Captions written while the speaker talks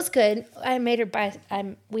was good. I made her buy.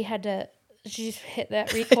 We had to. She just hit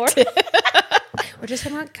that record. We're just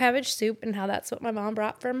talking about cabbage soup and how that's what my mom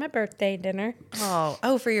brought for my birthday dinner.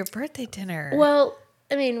 Oh, for your birthday dinner. Well,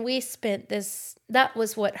 I mean, we spent this. That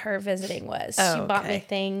was what her visiting was. Oh, she bought me okay.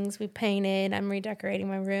 things. We painted. I'm redecorating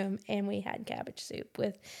my room, and we had cabbage soup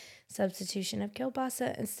with substitution of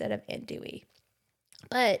kielbasa instead of andouille.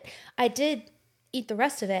 But I did eat the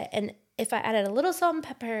rest of it, and if I added a little salt and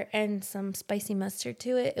pepper and some spicy mustard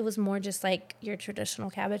to it, it was more just like your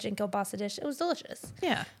traditional cabbage and kielbasa dish. It was delicious.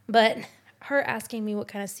 Yeah. But her asking me what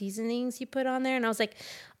kind of seasonings you put on there, and I was like,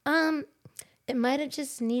 it might have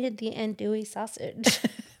just needed the andouille sausage.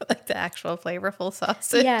 Like the actual flavorful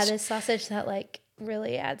sausage. Yeah, the sausage that like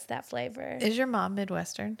really adds that flavor. Is your mom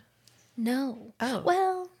Midwestern? No. Oh.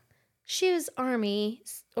 Well, she was Army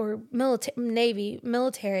or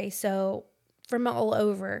military, so from all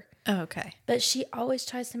over. Oh, okay. But she always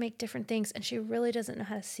tries to make different things, and she really doesn't know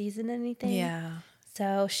how to season anything. Yeah.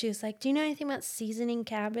 So she was like, do you know anything about seasoning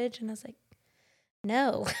cabbage? And I was like,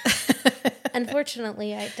 no.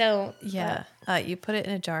 Unfortunately, I don't. Yeah. You put it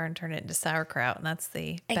in a jar and turn it into sauerkraut, and that's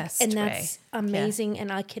the best way. And that's amazing,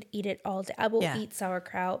 and I could eat it all day. I will eat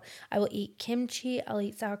sauerkraut. I will eat kimchi. I'll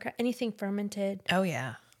eat sauerkraut. Anything fermented. Oh,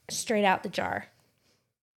 yeah. Straight out the jar.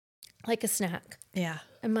 Like a snack. Yeah.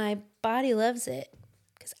 And my body loves it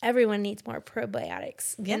because everyone needs more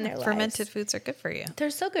probiotics in their lives. Fermented foods are good for you. They're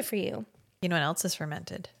so good for you. You know what else is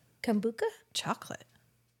fermented? Kombucha? Chocolate.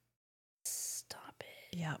 Stop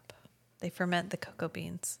it. Yep. They ferment the cocoa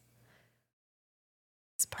beans.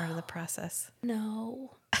 It's part of the process.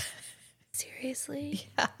 No. Seriously?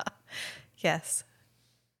 Yeah. Yes.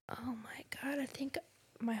 Oh my God. I think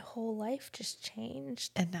my whole life just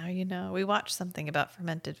changed. And now you know. We watched something about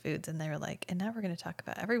fermented foods, and they were like, and now we're going to talk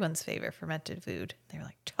about everyone's favorite fermented food. They were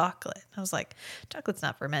like, chocolate. I was like, chocolate's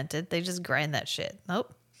not fermented. They just grind that shit.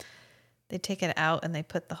 Nope. They take it out and they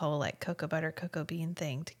put the whole like cocoa butter, cocoa bean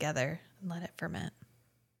thing together and let it ferment.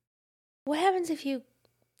 What happens if you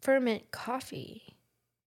ferment coffee?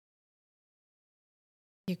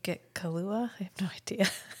 You get Kahlua? I have no idea.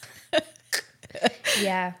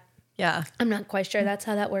 Yeah. Yeah. I'm not quite sure that's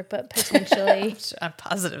how that worked, but potentially. I'm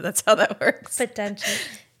positive that's how that works. Potentially.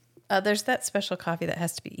 There's that special coffee that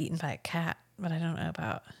has to be eaten by a cat, but I don't know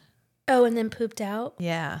about. Oh, and then pooped out?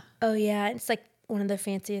 Yeah. Oh, yeah. It's like one of the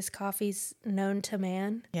fanciest coffees known to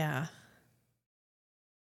man. Yeah.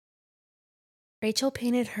 Rachel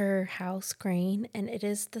painted her house green, and it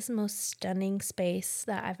is the most stunning space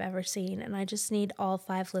that I've ever seen. And I just need all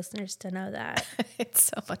 5 listeners to know that. It's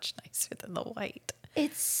so much nicer than the white.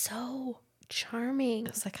 It's so charming. I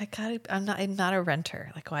was like, I'm not a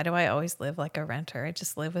renter. Like, why do I always live like a renter? I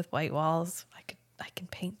just live with white walls. I can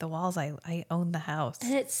paint the walls. I own the house.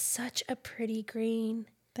 And it's such a pretty green.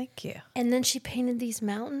 Thank you. And then she painted these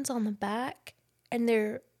mountains on the back, and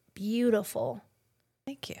they're beautiful.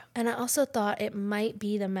 Thank you. And I also thought it might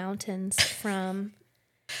be the mountains from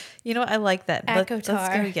You know what? I like that. Let's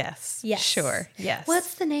go. Yes. Yes. Sure. Yes.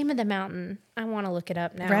 What's the name of the mountain? I want to look it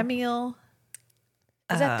up now. Remiel.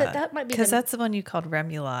 Is that might be because that's the one you called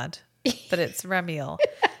Remulad, but it's Remiel.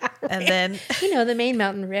 Right. And then the main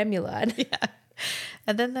mountain, Remulad. Yeah.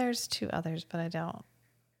 And then there's 2 others, but I don't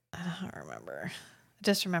remember. I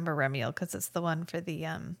just remember Remiel because it's the one for the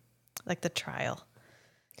like the trial.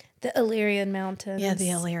 The Illyrian Mountains. Yeah, the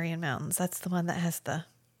Illyrian Mountains. That's the one that has the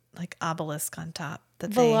like obelisk on top.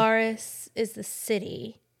 Valaris is the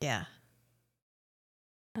city. Yeah.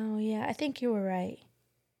 Oh yeah, I think you were right.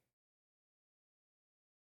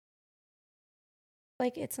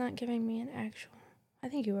 Like, it's not giving me an actual. I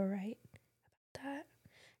think you were right about that.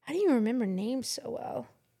 How do you remember names so well?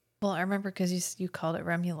 Well, I remember because you called it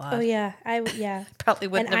Remulad. Oh yeah, yeah. Probably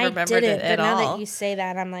wouldn't have remembered it at but all. now that you say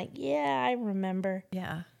that, I'm like, yeah, I remember.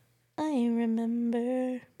 Yeah. I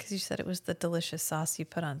remember. Because you said it was the delicious sauce you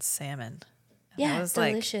put on salmon. And Yeah, I was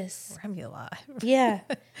delicious. Like, Remulad. Yeah.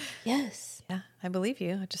 Yes. Yeah, I believe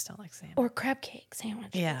you. I just don't like salmon. Or crab cake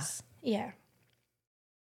sandwiches. Yeah. Yeah.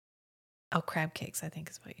 Oh, crab cakes, I think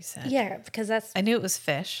is what you said. Yeah, because that's... I knew it was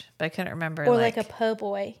fish, but I couldn't remember. Or like a po'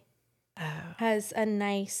 boy. Oh. Has a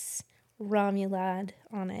nice Romulad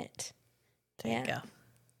on it. There you go.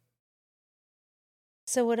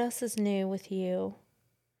 So what else is new with you?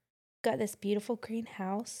 Got this beautiful green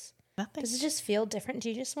house. Nothing. Does it just feel different? Do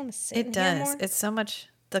you just want to sit It in does. here more? It's so much,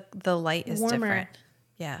 the light is warmer. different.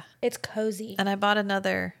 Yeah. It's cozy. And I bought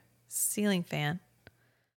another ceiling fan.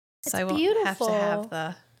 So I won't beautiful. have to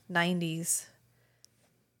have the 90s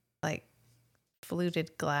like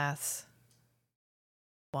fluted glass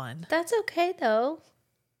one. That's okay though.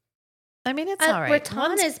 I mean, it's all right. Rattan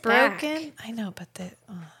One's is broken. back. I know, but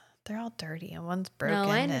They're all dirty and one's broken. No,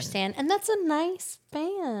 I understand. And that's a nice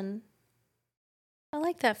fan. I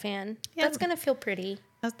like that fan. Yeah. That's going to feel pretty.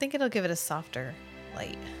 I think it'll give it a softer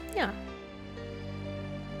light. Yeah.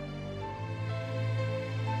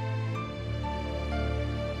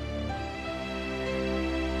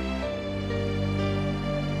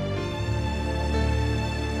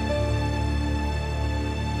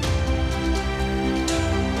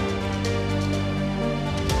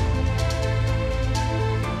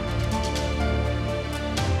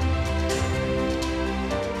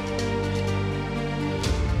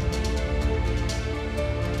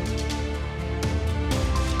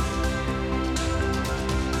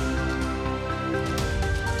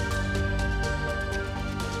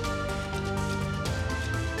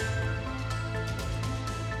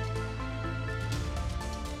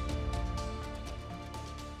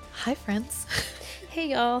 Hi, friends.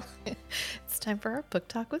 Hey, y'all. It's time for our book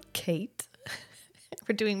talk with Kate.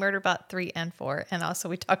 We're doing Murderbot 3 and 4. And also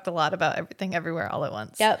we talked a lot about Everything Everywhere All at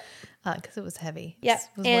Once. Yep. Because it was heavy. Yep.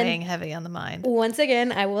 It was And weighing heavy on the mind. once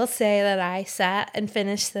again, I will say that I sat and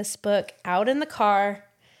finished this book out in the car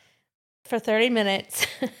for 30 minutes.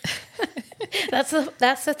 That's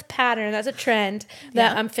a pattern. That's a trend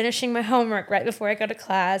that I'm finishing my homework right before I go to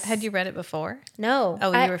class. Had you read it before? No.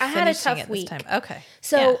 Oh, you were I had a finishing tough it week. this time. Okay.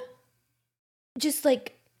 So Yeah. just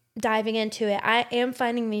like diving into it, I am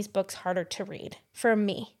finding these books harder to read for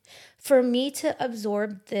me. For me to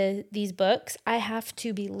absorb these books, I have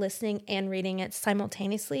to be listening and reading it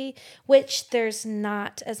simultaneously, which there's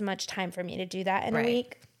not as much time for me to do that in a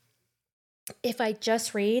week. If I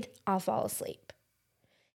just read, I'll fall asleep.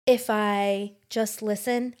 If I just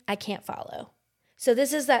listen, I can't follow. So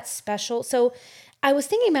this is that special. So I was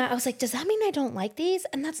thinking about, I was like, does that mean I don't like these?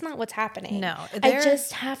 And that's not what's happening. No. I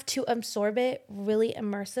just have to absorb it really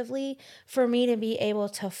immersively for me to be able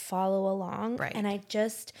to follow along. Right. And I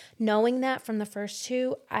just, knowing that from the first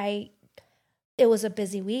two, it was a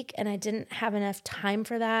busy week and I didn't have enough time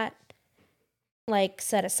for that, like,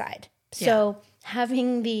 set aside. So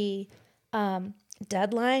having the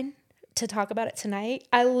deadline to talk about it tonight,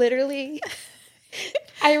 I literally,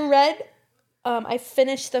 I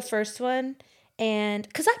finished the first one. And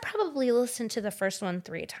because I probably listened to the first one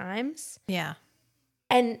 3 times. Yeah.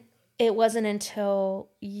 And it wasn't until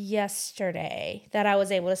yesterday that I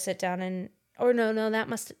was able to sit down and, or no,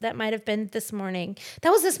 that might have been this morning. That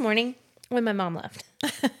was this morning when my mom left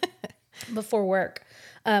before work,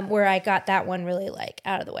 where I got that one really like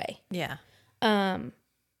out of the way. Yeah. And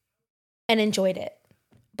enjoyed it.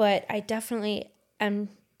 But I definitely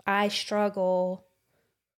I struggle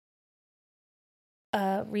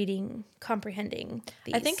comprehending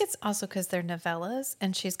these. I think it's also because they're novellas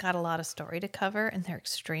and she's got a lot of story to cover and they're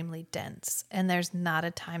extremely dense and there's not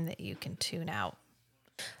a time that you can tune out.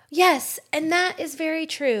 Yes, and that is very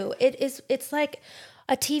true. It's like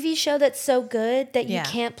a TV show that's so good that you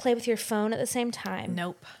can't play with your phone at the same time.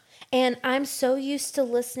 Nope. And I'm so used to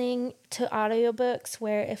listening to audiobooks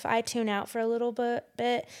where if I tune out for a little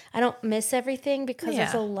bit, I don't miss everything because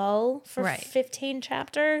there's a lull for 15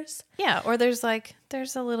 chapters. Yeah, or there's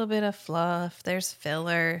a little bit of fluff, there's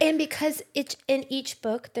filler. And because in each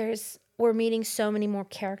book we're meeting so many more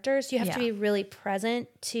characters, you have to be really present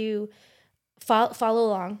to follow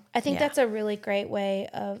along. I think that's a really great way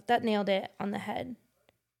that nailed it on the head.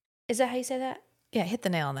 Is that how you say that? Yeah, hit the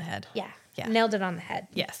nail on the head. Yeah. Nailed it on the head.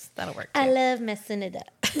 Yes, that'll work too. I love messing it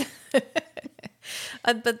up.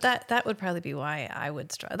 But that would probably be why I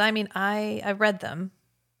would struggle. I mean, I read them,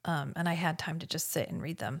 and I had time to just sit and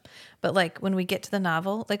read them. But like when we get to the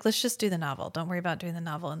novel, like let's just do the novel. Don't worry about doing the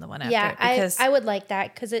novel and the one after. Yeah, because I would like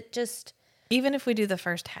that because it just... Even if we do the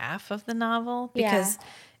first half of the novel, because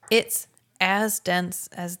it's as dense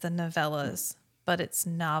as the novellas, but it's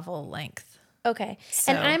novel length. Okay.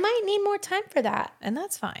 So, and I might need more time for that. And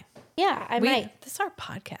that's fine. Yeah, I might. This is our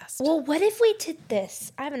podcast. Well, what if we did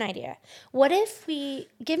this? I have an idea. What if we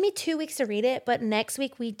give me 2 weeks to read it, but next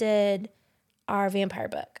week we did our vampire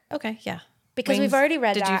book? Okay, yeah. Because we've already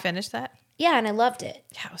read that. Did you finish that? Yeah, and I loved it.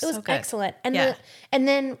 Yeah, it was so good. Excellent. And and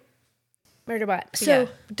then Murderbot. So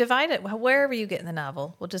divide it. Wherever you get in the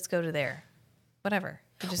novel, we'll just go to there. Whatever.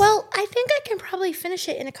 Well, I think I can probably finish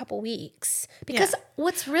it in a couple weeks because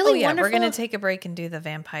what's really wonderful. We're going to take a break and do the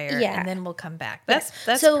vampire and then we'll come back. That's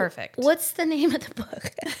so perfect. What's the name of the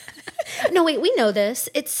book? No, wait, we know this.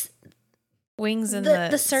 It's Wings and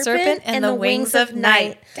the Serpent and the Wings of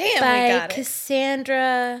Night. Damn, by we got it.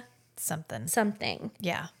 Cassandra something.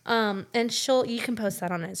 Yeah. And you can post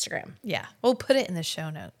that on Instagram. Yeah. We'll put it in the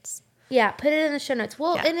show notes. Yeah, put it in the show notes.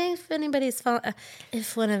 Well, Yeah. and if anybody's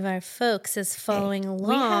if one of our folks is following along,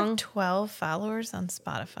 we have 12 followers on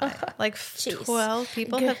Spotify. Like jeez. 12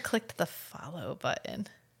 people have clicked the follow button,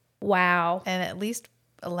 wow, and at least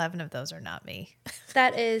 11 of those are not me.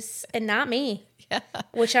 that is, and not me, Yeah.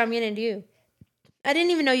 which I'm gonna do. I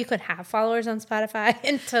didn't even know you could have followers on Spotify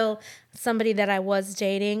until somebody that I was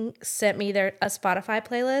dating sent me a Spotify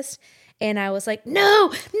playlist. And I was like,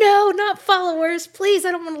 no, not followers. Please,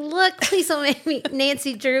 I don't want to look. Please don't make me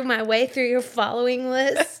Nancy Drew my way through your following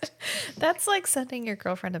list. That's like sending your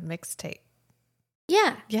girlfriend a mixtape.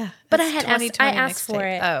 Yeah. Yeah. But that's I asked for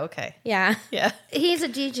it. Oh, okay. Yeah. Yeah. He's a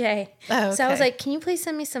DJ. Oh, okay. So I was like, can you please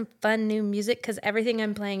send me some fun new music? Because everything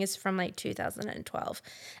I'm playing is from like 2012.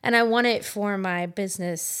 And I want it for my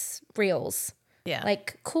business reels. Yeah.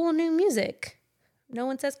 Like cool new music. No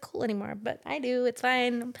one says cool anymore, but I do. It's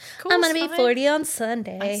fine. Cool's I'm going to be fine. 40 on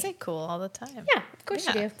Sunday. I say cool all the time. Yeah, of course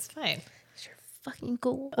you do. It's fine. You're fucking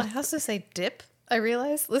cool. I also say dip. I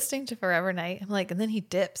realized listening to Forever Night, I'm like, and then he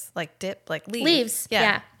dips, like dip, like leaves. Leaves.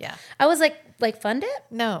 Yeah. I was like fun dip?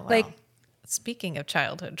 No, Like- well, speaking of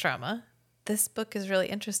childhood trauma, this book is really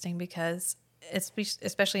interesting because it's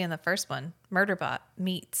especially in the first one, Murderbot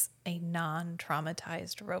meets a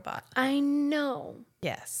non-traumatized robot. I know.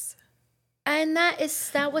 Yes. And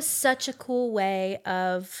that was such a cool way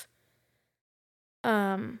of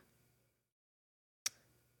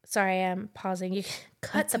sorry, I'm pausing. You can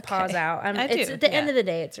cut That's the pause okay. out. I It's do, at the end yeah. of the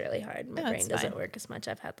day, it's really hard. My No, brain it's doesn't fine. work as much.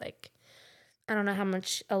 I've had like I don't know how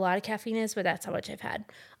much a lot of caffeine is, but that's how much I've had.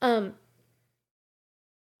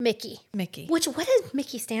 Mickey. What does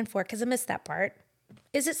Mickey stand for? Because I missed that part.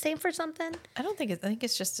 Is it stand for something? I think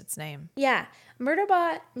it's just its name. Yeah.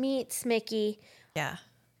 Murderbot meets Mickey. Yeah.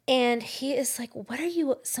 And he is like, what are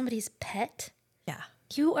you, somebody's pet? Yeah.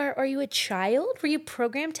 Are you a child? Were you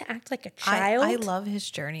programmed to act like a child? I love his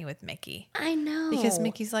journey with Mickey. I know. Because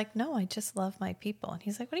Mickey's like, no, I just love my people. And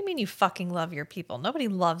he's like, what do you mean you fucking love your people? Nobody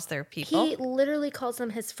loves their people. He literally calls them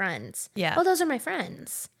his friends. Yeah. Oh, those are my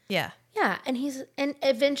friends. Yeah. Yeah. And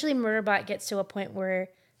eventually Murderbot gets to a point where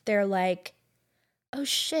they're like, oh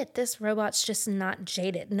shit, this robot's just not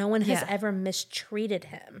jaded. No one has ever mistreated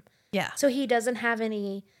him. Yeah. So he doesn't have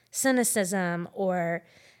any cynicism or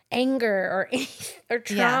anger or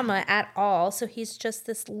trauma at all. So he's just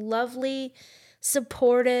this lovely,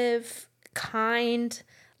 supportive, kind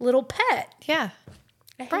little pet. Yeah.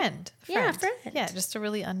 Friend. Yeah, friend. Yeah, just a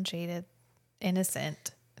really unjaded,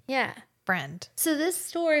 innocent Yeah. friend. So this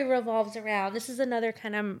story revolves around, this is another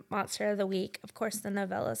kind of monster of the week. Of course, the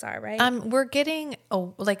novellas are, right? We're getting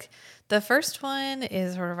the first one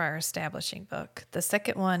is sort of our establishing book. The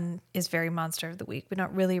second one is very monster of the week. We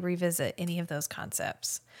don't really revisit any of those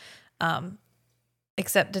concepts,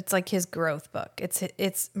 except it's like his growth book.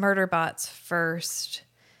 It's Murderbot's first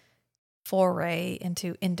foray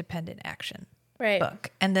into independent action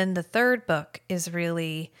book, and then the third book is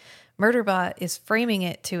really Murderbot is framing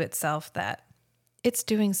it to itself that it's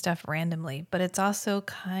doing stuff randomly, but it's also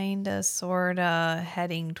kind of sort of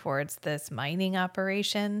heading towards this mining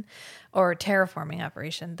operation or terraforming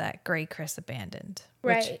operation that Grey Chris abandoned.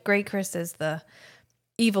 Right. Which Grey Chris is the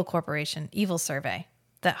evil corporation, evil survey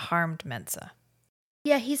that harmed Mensa.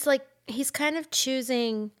 Yeah, he's kind of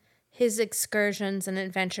choosing his excursions and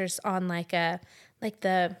adventures on a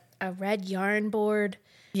red yarn board.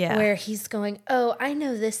 Yeah. Where he's going, oh, I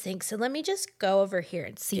know this thing, so let me just go over here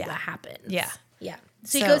and see what happens. Yeah. Yeah.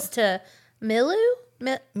 So he goes to Milu?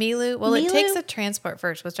 Milu. Well, Milu? it takes a transport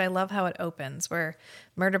first, which I love how it opens, where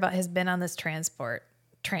Murderbot has been on this transport.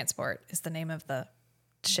 Transport is the name of the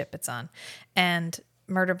ship it's on. And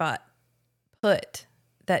Murderbot put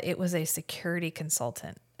that it was a security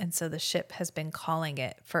consultant. And so the ship has been calling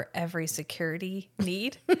it for every security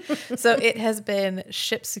need. So it has been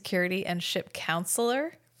ship security and ship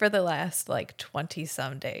counselor for the last 20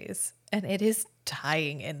 some days. And it is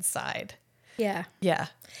dying inside. Yeah. Yeah.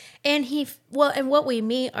 And and what we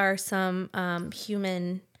meet are some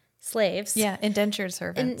human slaves. Yeah. Indentured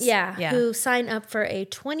servants. Who sign up for a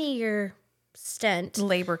 20-year stint.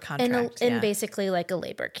 Labor contract. In basically a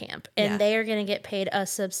labor camp. And they are going to get paid a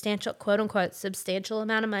substantial, quote unquote, substantial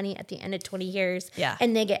amount of money at the end of 20 years. Yeah.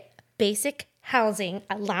 And they get basic housing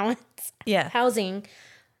allowance. Yeah. Housing.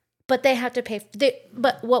 But they have to pay.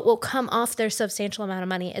 But what will come off their substantial amount of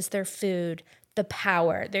money is their food, the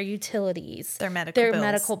power, their utilities, their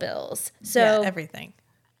medical bills. So everything.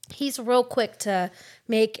 He's real quick to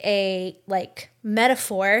make a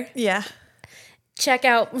metaphor. Yeah. Check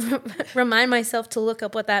out, remind myself to look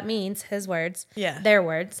up what that means. His words. Yeah. Their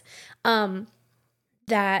words.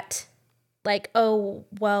 That oh,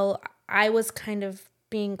 well, I was kind of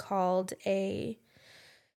being called a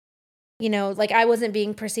like I wasn't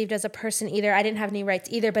being perceived as a person either. I didn't have any rights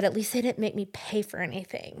either, but at least they didn't make me pay for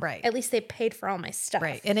anything. Right. At least they paid for all my stuff.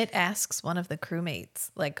 Right. And it asks one of the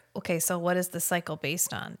crewmates, like, okay, so what is the cycle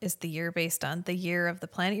based on? Is the year based on the year of the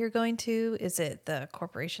planet you're going to? Is it the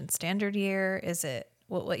corporation standard year? Is it,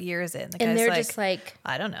 what year is it? And the guy's they're just like,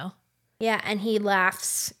 I don't know. Yeah. And he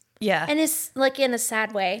laughs. Yeah. And it's like in a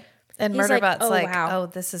sad way. And He's Murderbot's like, wow. oh,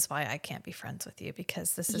 this is why I can't be friends with you,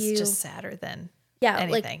 because this is just sadder than anything.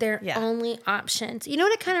 Like their only options. You know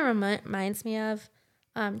what it kind of reminds me of?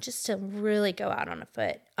 Just to really go out on a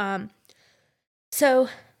foot. So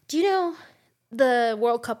do you know the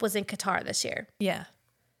World Cup was in Qatar this year? Yeah.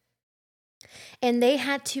 And they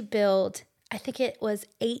had to build, I think it was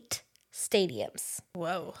 8 stadiums.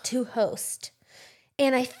 Whoa. To host.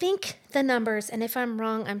 And I think the numbers, and if I'm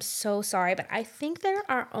wrong, I'm so sorry, but I think there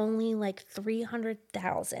are only like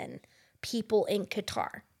 300,000 people in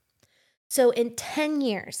Qatar. So in 10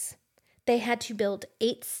 years, they had to build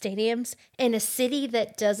 8 stadiums in a city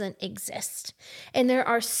that doesn't exist. And there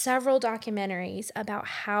are several documentaries about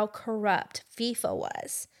how corrupt FIFA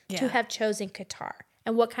was to have chosen Qatar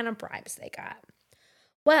and what kind of bribes they got.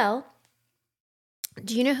 Well,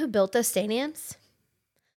 do you know who built those stadiums?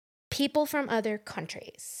 People from other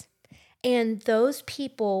countries. And those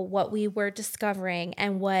people, what we were discovering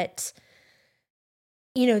and what,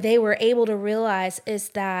 they were able to realize is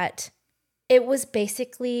that it was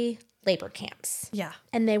basically labor camps. Yeah.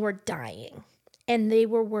 And they were dying. And they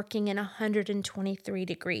were working in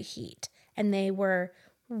 123-degree heat. And they were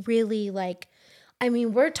really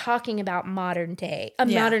we're talking about modern day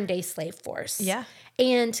slave force. Yeah.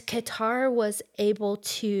 And Qatar was able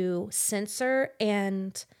to censor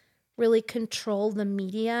and really control the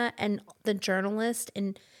media and the journalist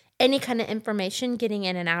and any kind of information getting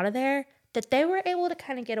in and out of there, that they were able to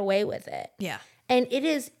kind of get away with it. Yeah. And it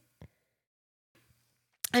is,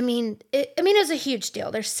 it was a huge deal.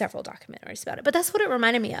 There's several documentaries about it, but that's what it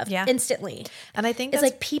reminded me of instantly. And I think it's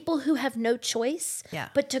like people who have no choice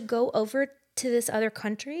but to go over to this other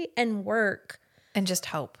country and work. And just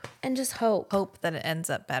hope. Hope that it ends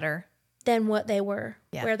up better than what they were,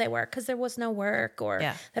 where they were, because there was no work or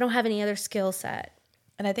they don't have any other skill set.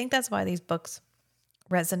 And I think that's why these books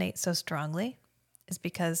resonate so strongly, is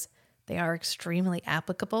because they are extremely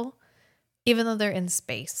applicable, even though they're in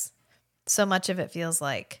space. So much of it feels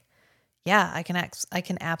like, I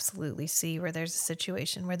can absolutely see where there's a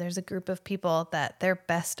situation where there's a group of people that their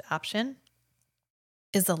best option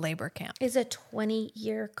is a labor camp. Is a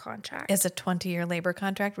 20-year contract. Is a 20-year labor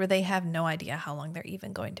contract where they have no idea how long they're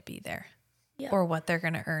even going to be there or what they're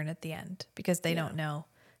going to earn at the end, because they don't know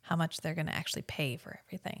how much they're going to actually pay for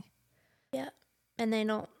everything. Yeah. And they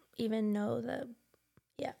don't even know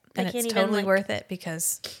and it's totally worth it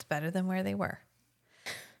because it's better than where they were.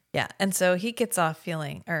 Yeah. And so he gets off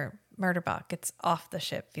feeling, or Murderbot gets off the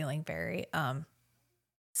ship feeling very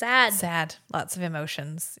sad, lots of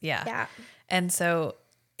emotions. Yeah. And so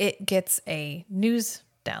it gets a news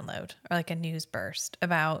download, or like a news burst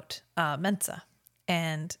about Mensa,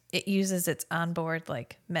 and it uses its onboard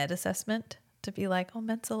med assessment to be like, oh,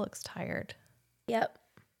 Mensa looks tired. Yep.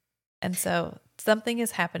 And so something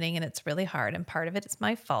is happening and it's really hard, and part of it is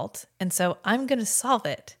my fault. And so I'm going to solve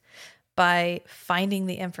it by finding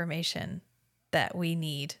the information that we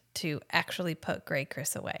need to actually put Gray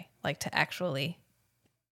Chris away, to actually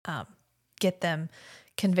get them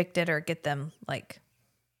convicted or get them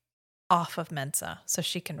off of Mensa so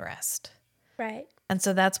she can rest. Right. And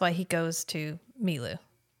so that's why he goes to Milu.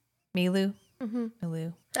 Mm-hmm.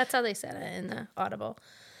 Milu. That's how they said it in the Audible.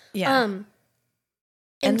 Yeah.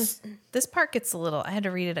 And this part gets I had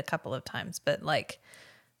to read it a couple of times, but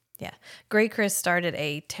Gray Chris started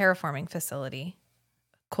a terraforming facility,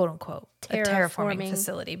 quote unquote, a terraforming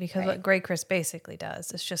facility, because what Gray Chris basically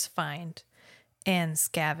does is just find and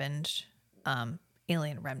scavenge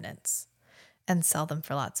alien remnants and sell them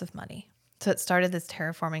for lots of money. So it started this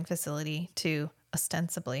terraforming facility to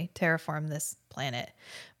ostensibly terraform this planet,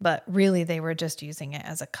 but really they were just using it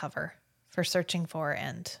as a cover for searching for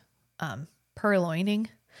and purloining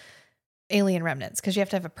alien remnants, because you have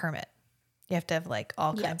to have a permit. You have to have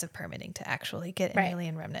all kinds of permitting to actually get an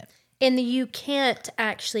alien remnant. And you can't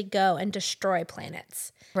actually go and destroy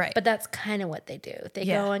planets. Right. But that's kind of what they do. They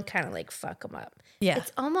go and kind of fuck them up. Yeah.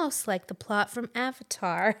 It's almost like the plot from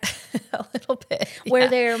Avatar. A little bit. Where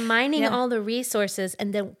they're mining all the resources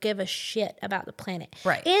and don't give a shit about the planet.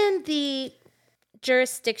 Right. And the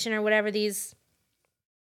jurisdiction or whatever, these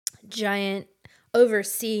giant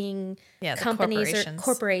overseeing companies or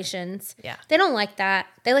corporations. Yeah. They don't like that.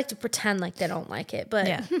 They like to pretend like they don't like it, but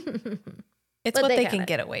it's what they can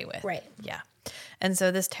get away with. Right. Yeah. And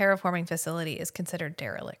so this terraforming facility is considered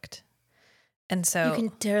derelict. And so You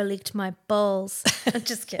can derelict my balls. I'm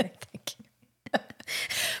just kidding. Thank you.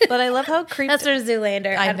 But I love how creepy. That's from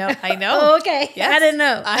Zoolander. I know. Oh, okay. Yes. I didn't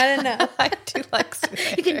know. I do like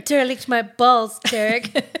Zoolander. You can derelict my balls,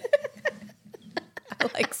 Derek. I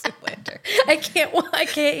like Zoolander. I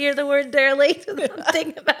can't hear the word derelict without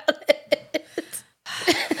thinking about it.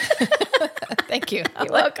 Thank you.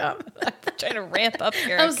 You're welcome. I'm trying to ramp up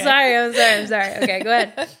here. I'm sorry. Okay, go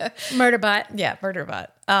ahead. Murderbot. Yeah, Murderbot.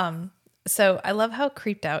 So I love how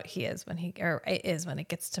creeped out he is when it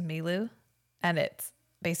gets to Milu, and it's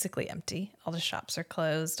basically empty. All the shops are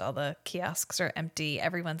closed, all the kiosks are empty,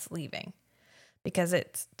 everyone's leaving because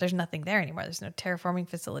there's nothing there anymore. There's no terraforming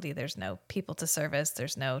facility, there's no people to service,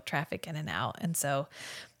 there's no traffic in and out, and so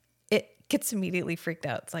it gets immediately freaked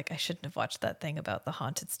out. It's like I shouldn't have watched that thing about the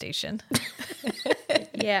haunted station.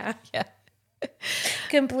 Yeah. Yeah.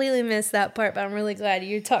 Completely missed that part, but I'm really glad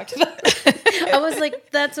you talked about it. I was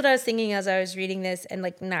like, that's what I was thinking as I was reading this and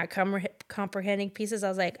like not comprehending pieces. I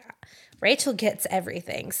was like, Rachel gets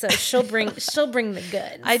everything, so she'll bring the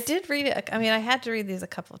goods. I did read it. I mean, I had to read these a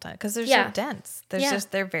couple of times because they're so dense.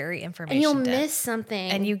 They're very information and you'll dense. miss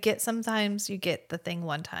something. And sometimes you get the thing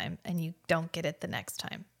one time and you don't get it the next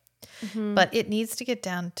time. Mm-hmm. But it needs to get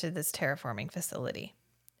down to this terraforming facility.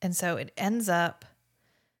 And so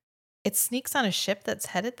it sneaks on a ship that's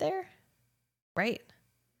headed there, right?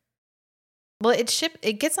 Well,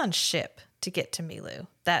 it gets on ship to get to Milu.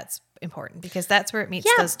 That's important because that's where it meets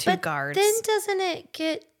those two guards. Then doesn't it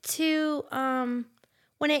get to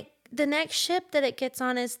the next ship that it gets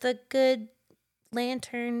on is the Good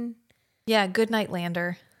Lantern? Yeah, Good Night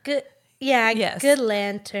Lander. Good. Yeah, yes. Good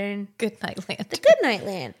Lantern. Good Night Lander. The Good Night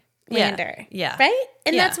Lander. Yeah. Right?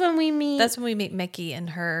 And that's when we meet. That's when we meet Mickey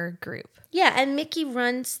and her group. Yeah, and Mickey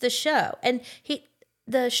runs the show, and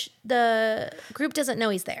the group doesn't know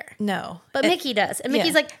he's there. No, but Mickey does, and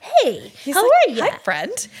Mickey's like, "Hey, how are you? Hi,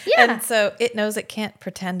 friend." Yeah, and so it knows it can't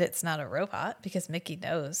pretend it's not a robot because Mickey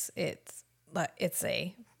knows it's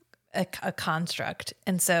a construct,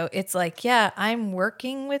 and so it's like, "Yeah, I'm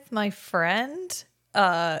working with my friend,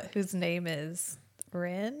 whose name is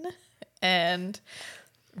Rin, and."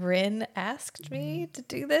 Rin asked me to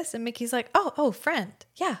do this, and Mickey's like, oh, friend.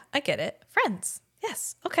 Yeah, I get it. Friends.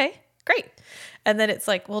 Yes. Okay, great. And then it's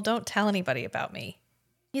like, well, don't tell anybody about me.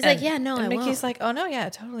 He's like, yeah, no, and I Mickey's won't. like, oh, no, yeah,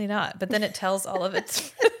 totally not. But then it tells all of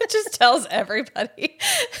it just tells everybody.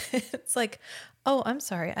 It's like, oh, I'm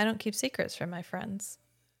sorry. I don't keep secrets from my friends.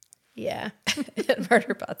 Yeah. And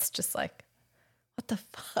Murderbot's just like, what the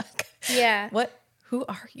fuck? Yeah. Who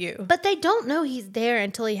are you? But they don't know he's there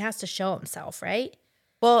until he has to show himself, right?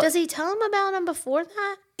 Well, does he tell them about him before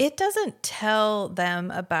that? It doesn't tell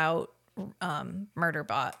them about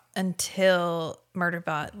Murderbot until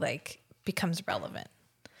Murderbot becomes relevant,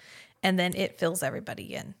 and then it fills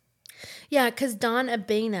everybody in. Yeah, because Don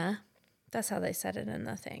Abena, that's how they said it in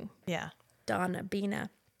the thing. Yeah, Don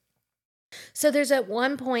Abena. So there's at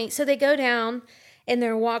one point, so they go down and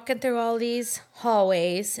they're walking through all these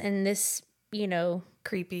hallways and this,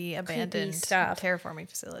 creepy abandoned stuff, terraforming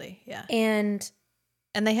facility. Yeah, and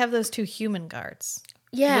they have those two human guards.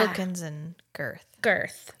 Yeah. Wilkins and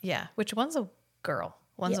Girth. Yeah. Which one's a girl,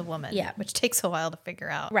 one's a woman. Yeah. Which takes a while to figure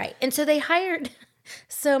out. Right. And so they hired,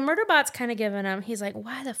 so Murderbot's kind of giving him, he's like,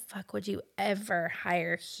 why the fuck would you ever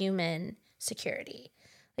hire human security?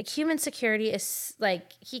 Like human security is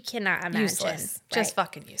he cannot imagine. Useless. Right? Just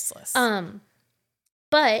fucking useless.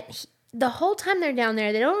 But the whole time they're down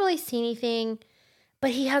there, they don't really see anything.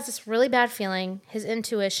 But he has this really bad feeling. His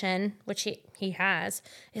intuition, which he has,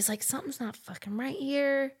 is like, something's not fucking right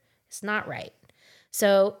here. It's not right.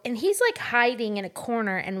 So, and he's like hiding in a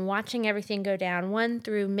corner and watching everything go down. 1,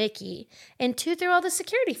 through Mickey, and 2, through all the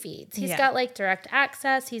security feeds. He's got direct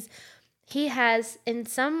access. He has in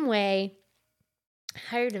some way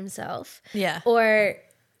hired himself. Yeah. Or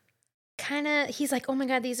kind of, he's like, oh my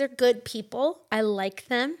God, these are good people. I like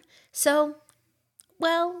them. So,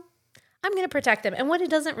 well, I'm going to protect them. And what he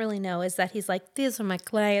doesn't really know is that he's like, these are my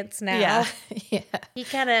clients now. Yeah. Yeah. He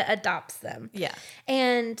kind of adopts them. Yeah.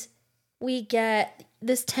 And we get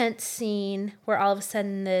this tense scene where all of a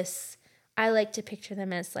sudden I like to picture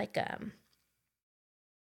them as like a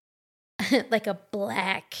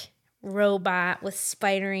black robot with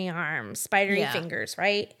spidery arms, spidery fingers,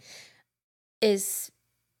 right? Is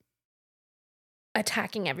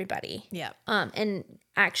attacking everybody. Yeah. And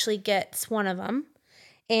actually gets one of them.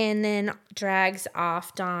 And then drags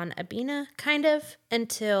off Don Abena, kind of,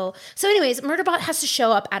 until... So anyways, Murderbot has to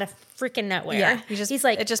show up out of freaking nowhere. Yeah. He's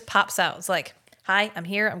like... It just pops out. It's like, hi, I'm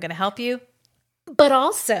here. I'm going to help you. But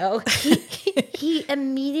also, he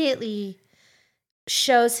immediately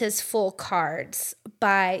shows his full cards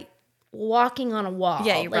by walking on a wall.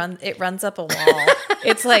 Yeah, it runs up a wall.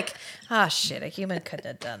 It's like, oh shit, a human couldn't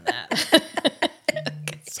have done that.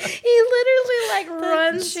 He literally like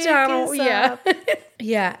runs down. Yeah.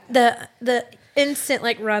 Yeah. The instant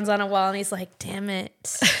like runs on a wall and he's like, damn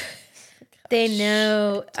it. They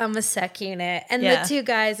know I'm a sec unit. And the two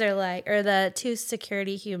guys are like, or the two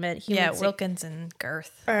security humans. Yeah, Wilkins and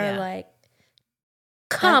Girth. Are like,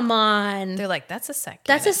 come on. They're like, that's a sec unit.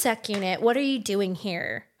 That's a sec unit. What are you doing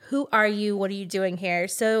here? Who are you? What are you doing here?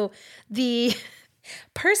 So the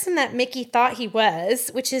person that Mickey thought he was,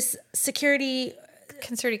 which is security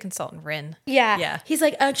consultant Ren. Yeah. He's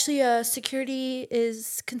like, actually, security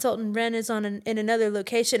is consultant Ren is in another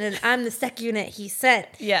location, and I'm the sec unit he sent.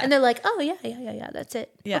 Yeah. And they're like, oh, yeah, that's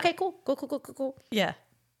it. Yeah. Okay, cool. Cool. Yeah.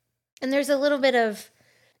 And there's a little bit of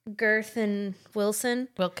Girth and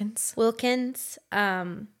Wilkins,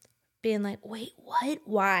 being like, wait, what?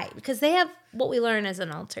 Why? Because they have what we learn as an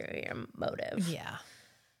ulterior motive. Yeah.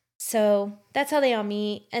 So that's how they all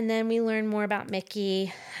meet. And then we learn more about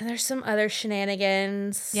Mickey. And there's some other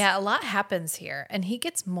shenanigans. Yeah, a lot happens here. And he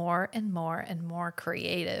gets more and more and more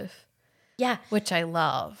creative. Yeah. Which I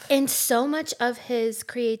love. And so much of his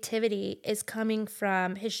creativity is coming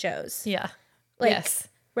from his shows. Yeah. Like,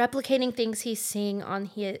 replicating things he's seeing on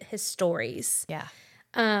his stories. Yeah.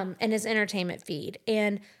 And his entertainment feed.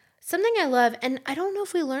 And something I love, and I don't know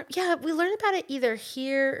if we learn about it either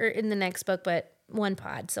here or in the next book, but one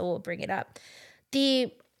pod, so we'll bring it up.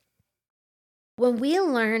 When we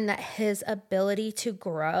learn that his ability to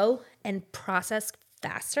grow and process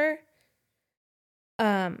faster,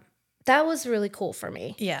 that was really cool for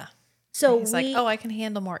me. Yeah. So he's like, oh, I can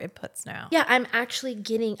handle more inputs now. Yeah, I'm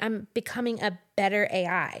becoming a better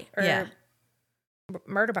AI or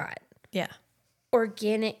Murderbot. Yeah.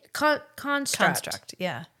 Organic construct.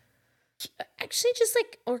 Yeah. Actually, just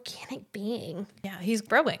like organic being. Yeah, he's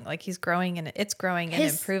growing. Like he's growing and it's growing and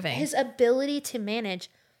improving. His ability to manage.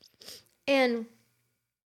 And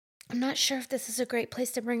I'm not sure if this is a great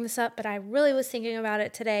place to bring this up, but I really was thinking about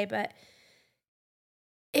it today. But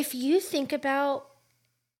if you think about,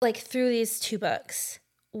 like, through these two books,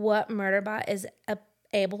 what Murderbot is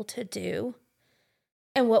able to do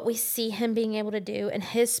and what we see him being able to do and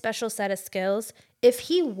his special set of skills, if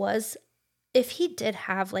he did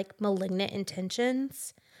have like malignant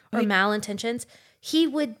intentions or malintentions, he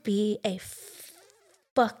would be a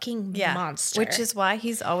fucking monster. Which is why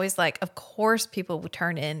he's always like, of course people would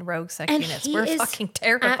turn in rogue sec units. We're fucking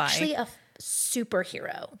terrified. Actually a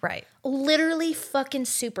superhero. Right. Literally fucking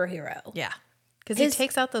superhero. Yeah. Because he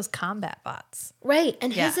takes out those combat bots. Right.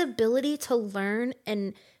 And his ability to learn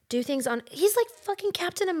and do things he's like fucking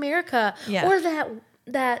Captain America. Yeah. Or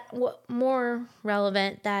what more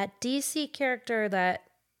relevant, that DC character, that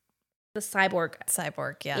the Cyborg,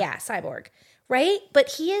 Cyborg, right? But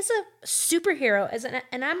he is a superhero,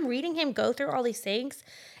 and I'm reading him go through all these things,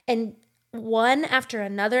 and one after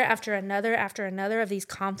another of these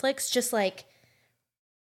conflicts just like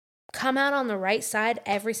come out on the right side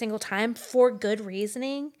every single time for good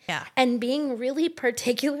reasoning. Yeah, and being really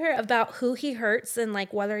particular about who he hurts and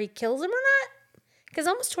like whether he kills him or not. Because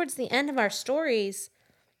almost towards the end of our stories,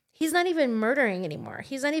 he's not even murdering anymore.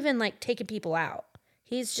 He's not even like taking people out.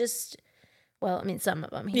 He's just, well, I mean, some of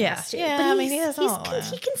them he has to. Yeah, but I mean, he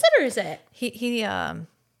considers it. He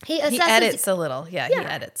edits a little. Yeah, he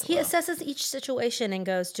edits. He assesses each situation and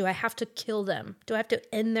goes, "Do I have to kill them? Do I have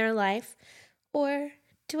to end their life, or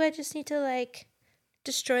do I just need to like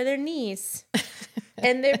destroy their knees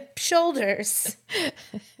and their shoulders?"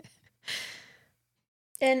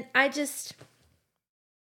 And I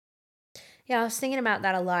was thinking about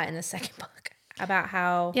that a lot in the second book, about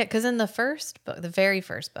how... Yeah, because in the first book, the very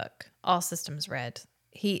first book, All Systems Red,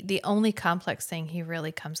 the only complex thing he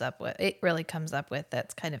really comes up with,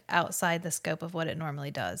 that's kind of outside the scope of what it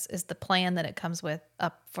normally does, is the plan that it comes with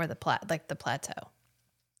up for the plateau,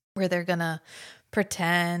 where they're going to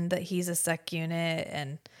pretend that he's a sec unit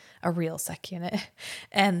and a real sec unit.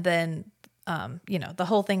 And then, the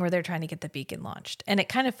whole thing where they're trying to get the beacon launched. And it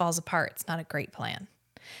kind of falls apart. It's not a great plan.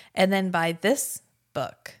 And then by this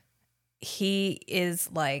book, it is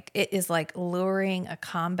like luring a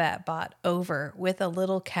combat bot over with a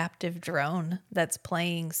little captive drone that's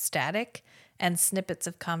playing static and snippets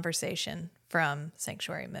of conversation from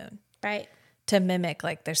Sanctuary Moon. Right. To mimic,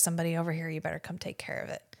 like, there's somebody over here, you better come take care of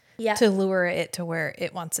it. Yeah. To lure it to where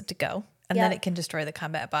it wants it to go. And then it can destroy the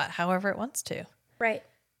combat bot however it wants to. Right.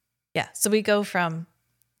 Yeah. So we go from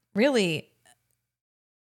really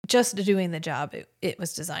just doing the job it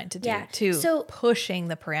was designed to do to pushing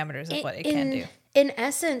the parameters of what it can do. In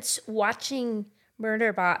essence, watching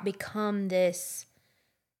Murderbot become this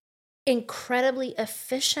incredibly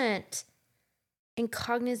efficient and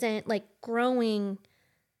cognizant, like growing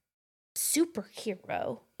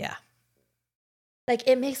superhero. Yeah. Like,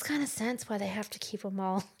 it makes kind of sense why they have to keep them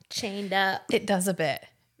all chained up. It does a bit,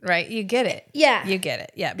 right? You get it. Yeah. You get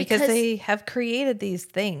it. Yeah. Because they have created these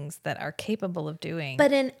things that are capable of doing.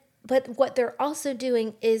 But what they're also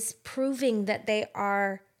doing is proving that they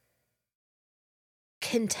are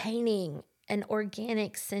containing an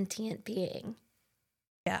organic sentient being.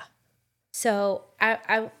 Yeah. So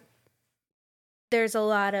there's a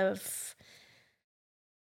lot of,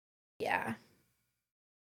 yeah.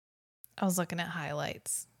 I was looking at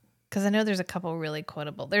highlights because I know there's a couple really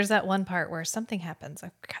quotable. There's that one part where something happens.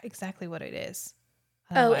 I forgot exactly what it is.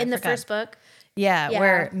 Oh, in the first book? Yeah,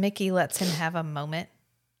 where Mickey lets him have a moment.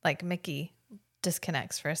 Like Mickey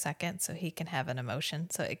disconnects for a second so he can have an emotion.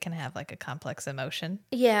 So it can have like a complex emotion.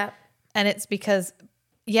 Yeah. And it's because,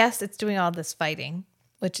 yes, it's doing all this fighting,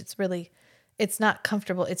 which it's not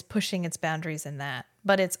comfortable. It's pushing its boundaries in that.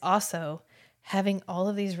 But it's also having all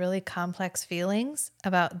of these really complex feelings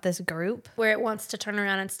about this group. Where it wants to turn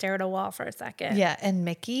around and stare at a wall for a second. Yeah, and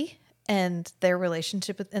Mickey and their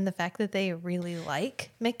relationship and the fact that they really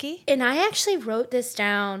like Mickey. And I actually wrote this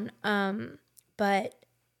down, and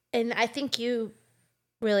I think you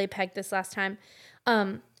really pegged this last time.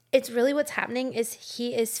 It's really what's happening is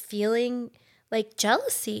he is feeling like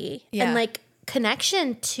jealousy and like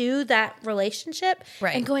connection to that relationship.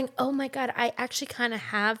 Right. And going, oh my God, I actually kind of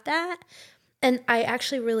have that. And I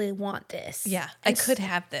actually really want this. Yeah, I could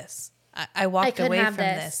have this. I walked away from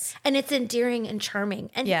this. And it's endearing and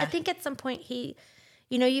charming. And Yeah. I think at some point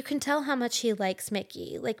you can tell how much he likes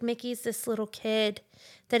Mickey. Like, Mickey's this little kid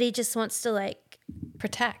that he just wants to, like,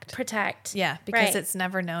 protect. Yeah, because it's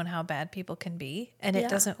never known how bad people can be. And it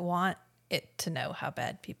doesn't want it to know how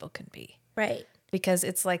bad people can be. Right. Because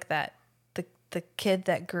it's like that, the kid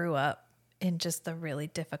that grew up in just the really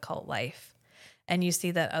difficult life. And you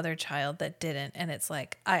see that other child that didn't. And it's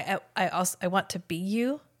like, I want to be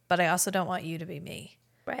you, but I also don't want you to be me.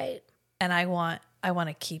 Right. And I want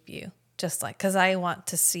to keep you. Just like, because I want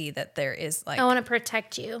to see that there is like, I want to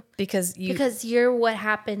protect you because you're what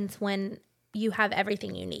happens when you have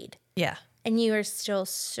everything you need. Yeah. And you are still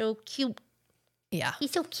so cute. Yeah.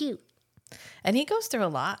 He's so cute. And he goes through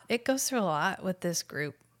a lot. It goes through a lot with this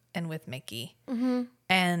group and with Mickey. Mm-hmm.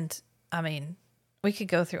 And I mean, we could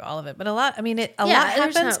go through all of it, but a lot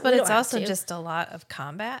happens, but it's also just a lot of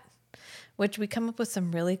combat, which we come up with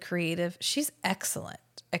some really creative. She's excellent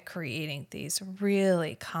at creating these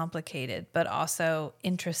really complicated, but also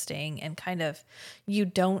interesting and kind of, you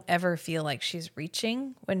don't ever feel like she's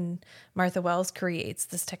reaching when Martha Wells creates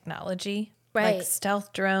this technology, right? Like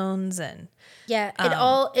stealth drones and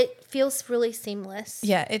it feels really seamless.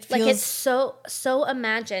 Yeah, it feels like it's so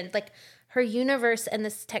imagined. Like her universe and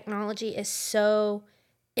this technology is so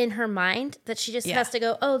in her mind that she just has to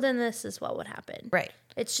go, oh, then this is what would happen. Right.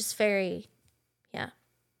 It's just very, yeah.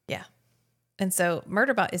 And so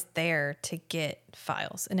Murderbot is there to get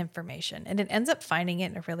files and information, and it ends up finding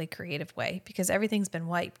it in a really creative way because everything's been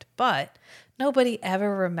wiped, but nobody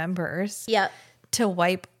ever remembers to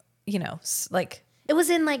wipe, like. It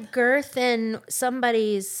was in like Girth and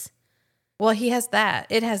somebody's. Well, he has that.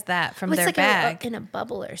 It has that from their bag. In a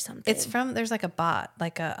bubble or something. It's from, there's like a bot,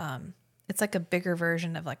 like it's like a bigger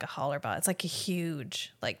version of like a hauler bot. It's like a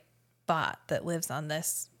huge like bot that lives on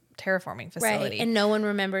this terraforming facility. Right, and no one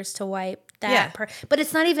remembers to wipe that but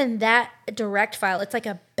it's not even that direct file. It's like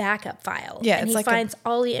a backup file. Yeah, and he finds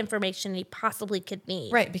all the information he possibly could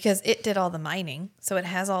need. Right, because it did all the mining, so it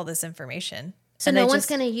has all this information. So no one's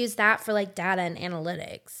going to use that for like data and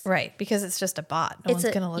analytics. Right, because it's just a bot. No one's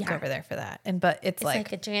going to look over there for that. But it's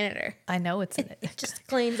like a janitor. I know it's in it. It just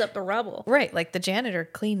cleans up the rubble. Right, like the janitor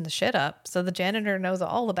cleaned the shit up, so the janitor knows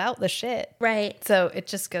all about the shit. Right. So it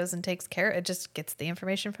just goes and takes care. It just gets the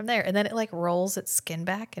information from there, and then it like rolls its skin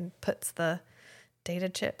back and puts the data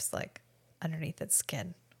chips like underneath its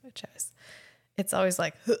skin, which it's always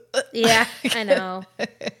like. Yeah, I know.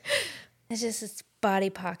 It's just its body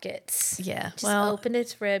pockets. Yeah. Just opened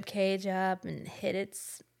its rib cage up and hit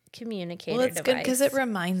its communicator device. Well, it's good because it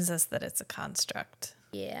reminds us that it's a construct.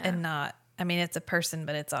 Yeah. And not, I mean, it's a person,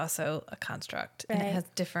 but it's also a construct. Right. And it has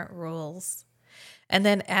different rules. And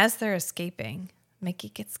then as they're escaping, Mickey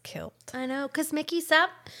gets killed. I know, because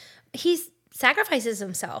he sacrifices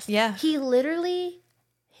himself. Yeah. He literally,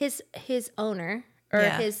 his owner, or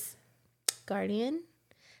his guardian,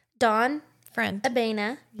 Dawn. Friend.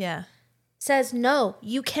 Abena. Yeah. Says, no,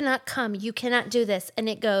 you cannot come. You cannot do this. And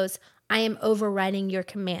it goes, I am overriding your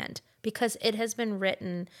command because it has been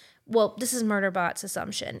written well, this is Murderbot's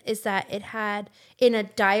assumption, is that it had, in a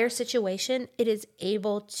dire situation, it is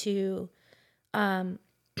able to, Act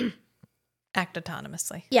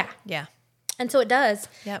autonomously. yeah. Yeah. And so it does.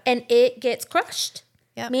 Yep. And it gets crushed.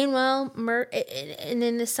 Yep. Meanwhile, and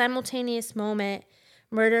in this simultaneous moment,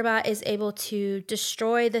 Murderbot is able to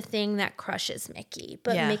destroy the thing that crushes Mickey.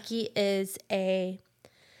 But Mickey is a,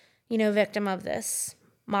 victim of this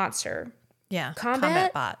monster. Yeah.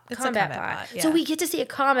 Combat bot. It's combat a combat bot. Yeah. So we get to see a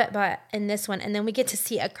combat bot in this one, and then we get to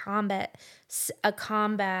see a combat Sec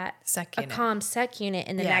unit. comm sec unit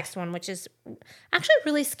in the next one, which is actually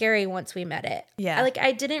really scary once we met it. Yeah.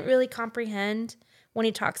 I didn't really comprehend when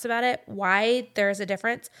he talks about it why there's a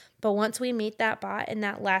difference, but once we meet that bot in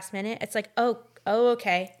that last minute, it's like, oh,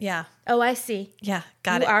 okay. Yeah. Oh, I see. Yeah.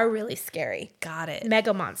 Got You it. are really scary. Got it.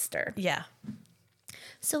 Mega monster. Yeah.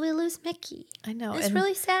 So we lose Mickey. I know. It's and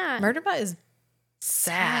really sad. Murderbot is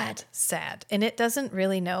sad. And it doesn't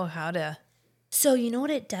really know how to. So you know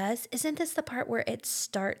what it does? Isn't this the part where it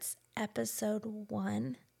starts episode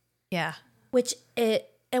 1? Yeah.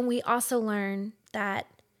 And we also learn that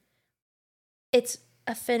its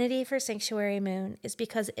affinity for Sanctuary Moon is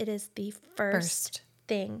because it is the first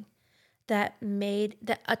thing that made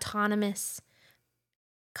the autonomous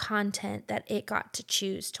content that it got to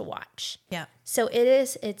choose to watch. Yeah. So it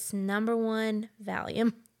is its number one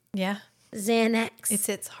Valium. Yeah. Xanax. It's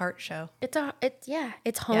its heart show. It's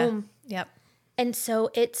home. Yeah. Yep. And so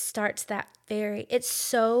it starts that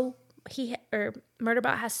Murderbot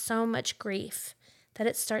has so much grief that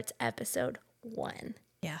it starts episode 1.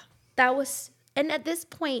 Yeah. And at this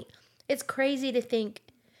point, it's crazy to think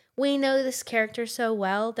we know this character so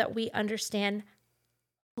well that we understand,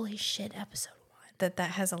 holy shit, episode 1. That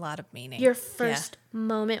has a lot of meaning. Your first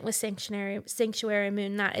moment with Sanctuary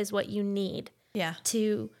Moon, that is what you need. Yeah.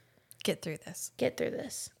 To get through this.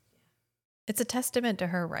 It's a testament to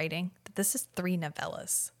her writing that this is 3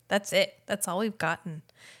 novellas. That's it. That's all we've gotten.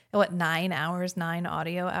 9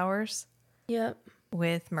 audio hours? Yep.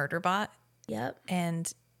 With Murderbot. Yep.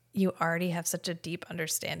 And you already have such a deep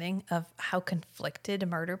understanding of how conflicted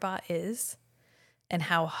Murderbot is and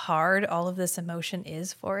how hard all of this emotion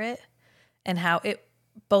is for it and how it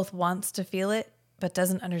both wants to feel it but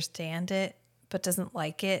doesn't understand it, but doesn't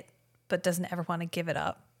like it, but doesn't ever want to give it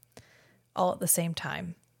up all at the same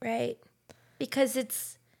time. Right. Because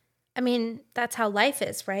that's how life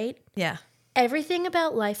is, right? Yeah. Everything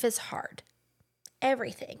about life is hard.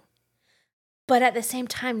 Everything. But at the same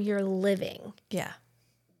time, you're living. Yeah.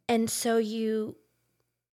 And so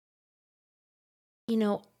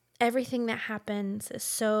everything that happens is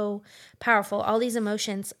so powerful. All these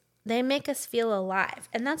emotions, they make us feel alive.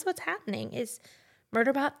 And that's what's happening is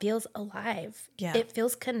Murderbot feels alive. Yeah. It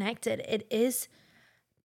feels connected. It is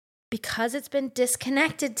because it's been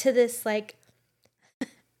disconnected to this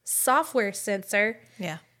software sensor.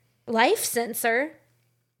 Yeah. Life sensor.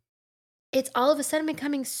 It's all of a sudden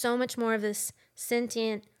becoming so much more of this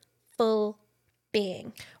sentient, full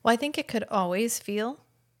being. Well, I think it could always feel,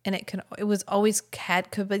 and it was always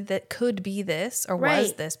could be this or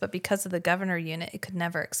was this, but because of the governor unit, it could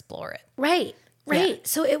never explore it. Right. Yeah.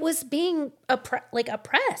 So it was being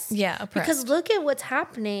oppressed. Yeah, oppressed. Because look at what's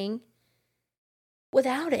happening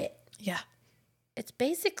without it. Yeah. It's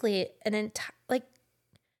basically an entire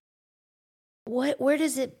where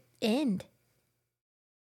does it end?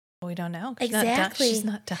 We don't know. Exactly. She's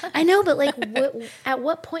not done. I know, but at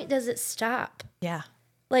what point does it stop? Yeah.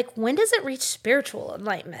 When does it reach spiritual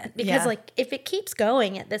enlightenment? Because if it keeps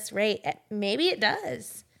going at this rate, maybe it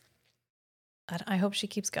does. I hope she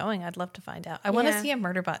keeps going. I'd love to find out. I want to see a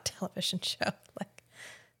Murderbot television show.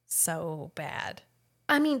 So bad.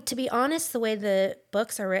 I mean, to be honest, the way the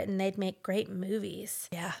books are written, they'd make great movies.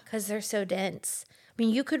 Yeah. Because they're so dense. I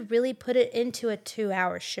mean, you could really put it into a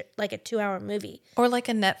 2-hour a 2-hour movie. Or a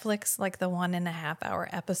Netflix, the 1.5 hour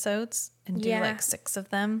episodes and do 6 of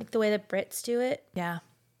them. The way the Brits do it. Yeah.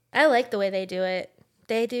 I like the way they do it.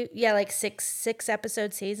 They do, 6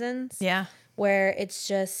 episode seasons. Yeah. Where it's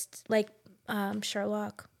just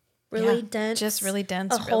Sherlock. Really dense. Just really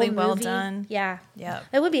dense, really well done. Yeah. Yeah.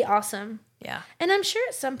 It would be awesome. Yeah. And I'm sure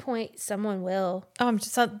at some point someone will. Oh,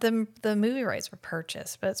 the movie rights were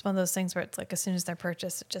purchased, but it's one of those things where it's as soon as they're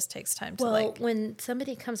purchased, it just takes time to when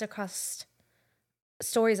somebody comes across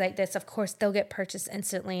stories like this, of course, they'll get purchased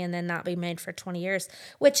instantly and then not be made for 20 years,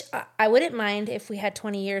 which I wouldn't mind if we had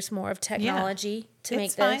 20 years more of technology to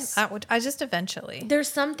make this. Fine. I just eventually. There's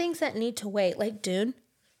some things that need to wait, like Dune.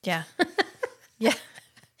 Yeah. Yeah.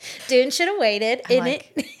 Dune should have waited.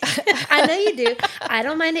 I know you do. I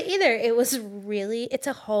don't mind it either. It's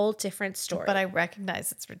a whole different story. But I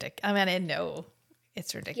recognize it's ridiculous. I know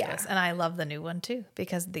It's ridiculous. Yeah. And I love the new one too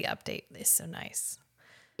because the update is so nice.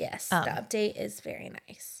 Yes, the update is very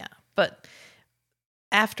nice. Yeah. But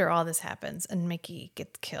after all this happens and Mickey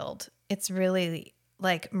gets killed, it's really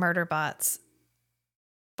like Murderbot's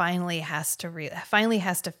finally has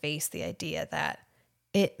to face the idea that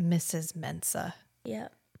it misses Mensa.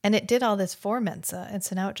 Yep. And it did all this for Mensa, and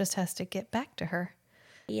so now it just has to get back to her.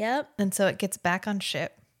 Yep. And so it gets back on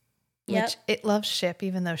Ship, Yep. which it loves Ship,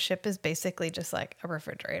 even though Ship is basically just like a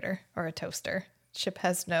refrigerator or a toaster. Ship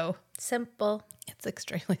has no... Simple. It's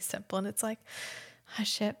extremely simple, and it's like, hi,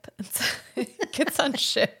 Ship. And so it gets on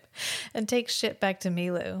Ship and takes Ship back to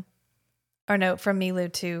Milu. Or no, from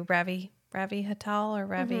Milu to Ravi Hatal or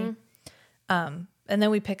Ravi. Mm-hmm. And then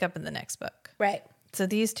we pick up in the next book. Right. So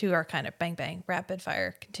these two are kind of bang, bang, rapid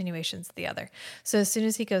fire continuations of the other. So as soon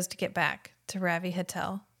as he goes to get back to Ravi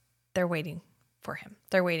Hatel, they're waiting for him.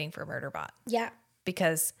 They're waiting for Murderbot. Yeah.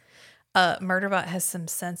 Because Murderbot has some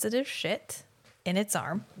sensitive shit in its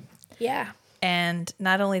arm. Yeah. And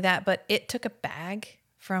not only that, but it took a bag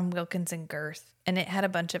from Wilkins and Girth, and it had a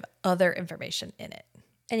bunch of other information in it.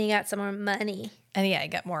 And he got some more money. And yeah, I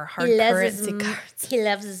got more hard currency cards. He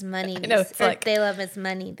loves his money. I know, it's like, they love his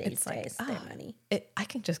money these it's like, days. Their money. I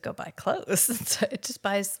can just go buy clothes. So it just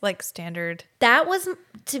buys like standard. That was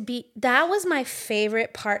my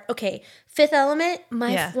favorite part. Okay, Fifth Element.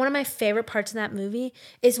 One of my favorite parts of that movie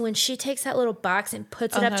is when she takes that little box and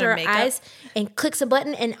puts it up to her eyes and clicks a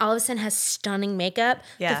button, and all of a sudden has stunning makeup.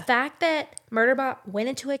 Yeah. The fact that Murderbot went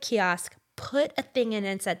into a kiosk, put a thing in,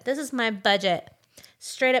 and said, "This is my budget."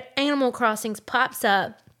 Straight up Animal Crossings pops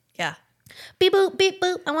up. Yeah. Beep boop, beep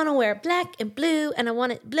boop. I want to wear black and blue and I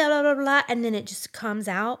want it blah, blah, blah, blah. And then it just comes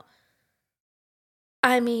out.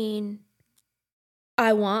 I mean,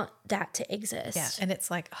 I want that to exist. Yeah. And it's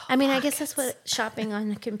like, oh, I mean, I guess that's what shopping on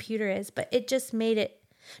a computer is, but it just made it,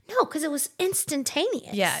 no, because it was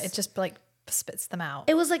instantaneous. Yeah. It just like spits them out.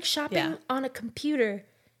 It was like shopping on a computer,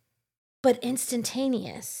 but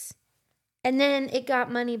instantaneous. And then it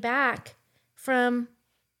got money back from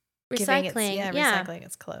recycling. Recycling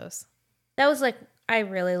its clothes. That was like, I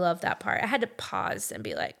really love that part. I had to pause and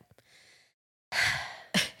be like,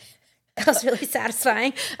 that was really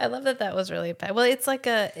satisfying. I love that was really bad. Well, it's like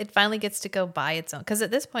it finally gets to go buy its own. Because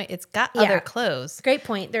at this point, it's got other clothes. Great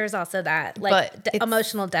point. There's also that like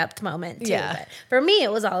emotional depth moment too. Yeah. But for me,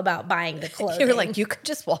 it was all about buying the clothes. You were like, you could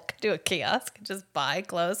just walk into a kiosk and just buy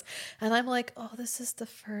clothes. And I'm like, oh, this is the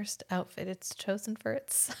first outfit it's chosen for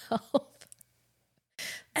itself.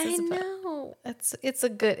 I know. It's a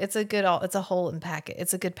good package.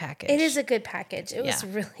 It's a good package. It is a good package. It was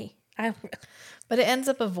really, but it ends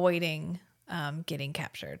up avoiding getting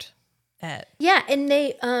captured. And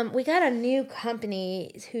they we got a new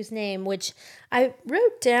company whose name, which I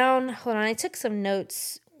wrote down. Hold on, I took some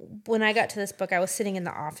notes when I got to this book. I was sitting in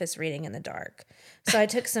the office reading in the dark, so I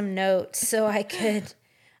took some notes so I could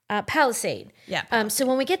Palisade. Yeah. So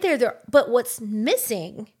when we get there, but what's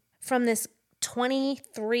missing from this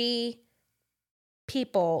 23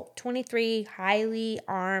 people, 23 highly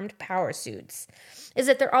armed power suits, is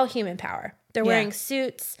that they're all human power. They're wearing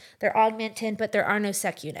suits, they're augmented, but there are no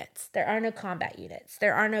sec units. There are no combat units.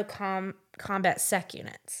 There are no combat sec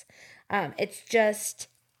units. It's just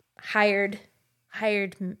hired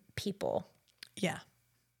people. Yeah.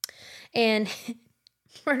 And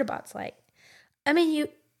Murderbot's like, I mean,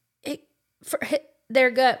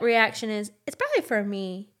 their gut reaction is, it's probably for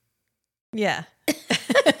me. Yeah.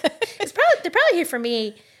 They're probably here for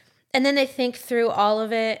me. And then they think through all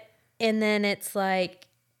of it, and then it's like,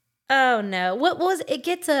 oh no. It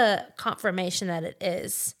gets a confirmation that it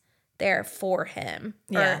is there for him.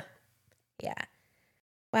 Yeah.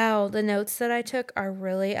 Wow, the notes that I took are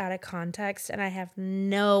really out of context, and I have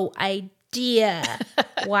no idea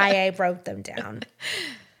why I wrote them down.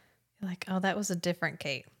 You're like, oh, that was a different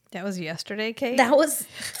Kate. That was yesterday, Kate? That was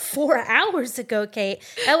 4 hours ago, Kate.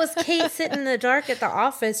 That was Kate sitting in the dark at the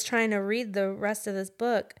office trying to read the rest of this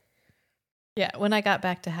book. Yeah, when I got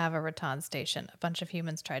back to Have a Rattan Station, a bunch of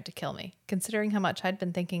humans tried to kill me. Considering how much I'd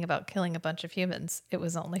been thinking about killing a bunch of humans, it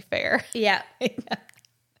was only fair. Yeah.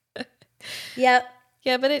 Yep.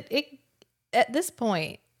 Yeah, but it at this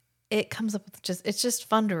point, it comes up with it's just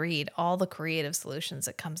fun to read all the creative solutions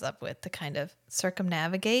it comes up with to kind of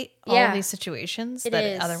circumnavigate all of these situations that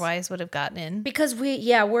it otherwise would have gotten in. Because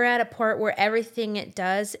we're at a part where everything it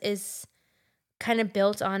does is kind of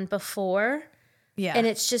built on before. Yeah. And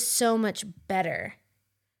it's just so much better.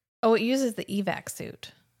 Oh, it uses the evac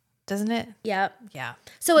suit, doesn't it? Yep. Yeah.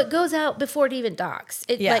 So it goes out before it even docks.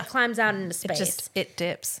 It like climbs out into space. It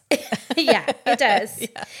dips. Yeah, it does.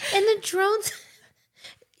 Yeah. And the drones...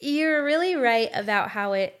 You're really right about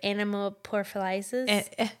how it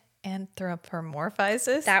anthropomorphizes.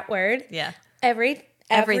 Anthropomorphizes. That word. Yeah. Everything.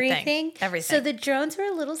 Everything. So the drones were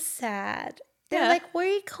a little sad. They're Yeah. like, "Where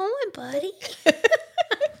are you going, buddy?"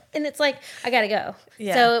 And it's like, I gotta go.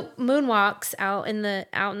 Yeah. So moonwalks out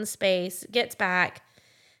in space, gets back,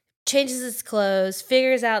 changes his clothes,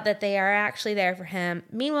 figures out that they are actually there for him.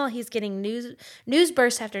 Meanwhile, he's getting news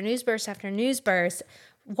burst after news burst after news burst,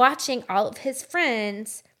 watching all of his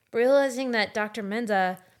friends, realizing that Dr.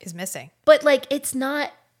 Menza is missing. But like, it's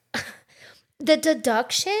not the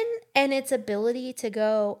deduction and its ability to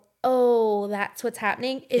go, oh, that's what's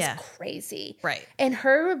happening is crazy. Right. And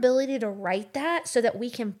her ability to write that so that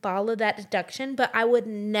we can follow that deduction, but I would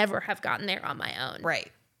never have gotten there on my own.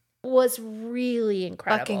 Right. Was really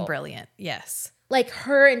incredible. Fucking brilliant. Yes. Like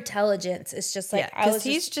her intelligence is just like, because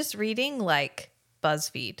he's just reading like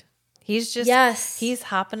BuzzFeed. He's just, he's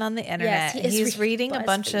hopping on the internet. Yes, he's reading a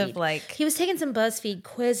bunch of like. He was taking some BuzzFeed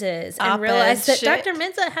quizzes and realized that Dr.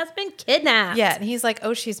 Menza has been kidnapped. Yeah. And he's like,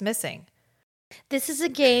 oh, she's missing. This is a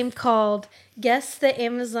game called Guess the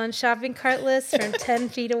Amazon Shopping Cart List from 10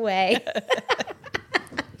 feet away. All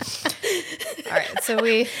right. So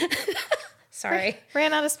we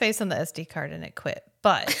ran out of space on the SD card and it quit.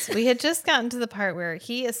 But we had just gotten to the part where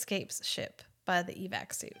he escapes ship by the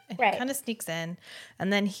evac suit. And he kind of sneaks in.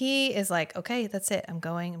 And then he is like, okay, that's it. I'm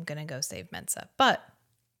going to go save Mensa. But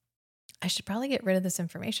I should probably get rid of this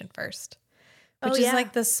information first. Which is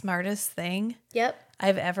like the smartest thing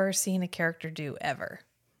I've ever seen a character do ever.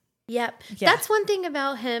 Yep. Yeah. That's one thing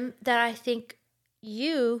about him that I think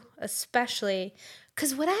you especially,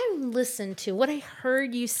 because what I listened to, what I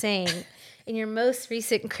heard you saying in your most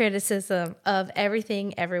recent criticism of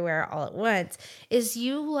Everything Everywhere All at Once is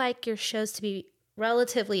you like your shows to be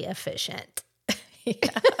relatively efficient.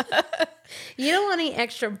 You don't want any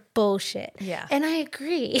extra bullshit. Yeah. And I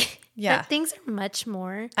agree. Yeah. That things are much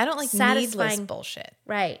more I don't like satisfying. Needless bullshit.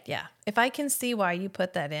 Right. Yeah. If I can see why you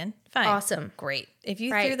put that in, fine. Awesome. Great. If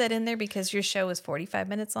you threw that in there because your show was 45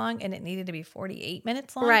 minutes long and it needed to be 48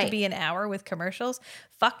 minutes long to be an hour with commercials,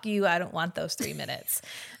 fuck you. I don't want those 3 minutes.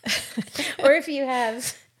 Or if you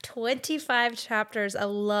have 25 chapters of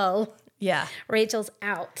lull. Yeah. Rachel's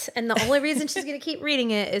out. And the only reason she's going to keep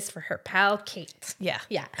reading it is for her pal, Kate. Yeah.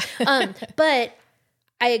 Yeah. But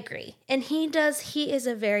I agree. And he is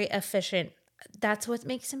a very efficient, that's what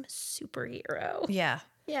makes him a superhero. Yeah.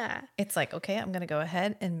 Yeah. It's like, okay, I'm going to go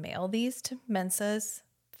ahead and mail these to Mensa's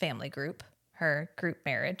family group, her group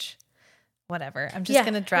marriage, whatever. I'm just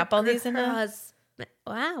going to drop all these in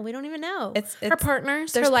wow, we don't even know. It's her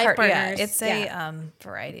partners, her life partners. Yeah, it's a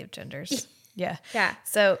variety of genders. Yeah. Yeah.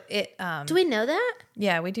 So it do we know that?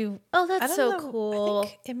 Yeah, we do. Oh, that's so cool. I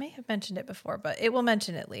think it may have mentioned it before, but it will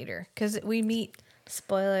mention it later because we meet.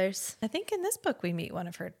 Spoilers. I think in this book we meet one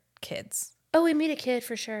of her kids. Oh, we meet a kid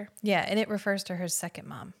for sure. Yeah, and it refers to her second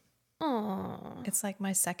mom. Oh. It's like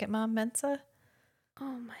my second mom, Mensa.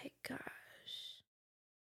 Oh my gosh.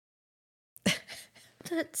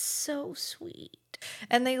 That's so sweet.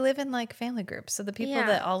 And they live in like family groups. So the people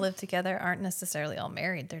that all live together aren't necessarily all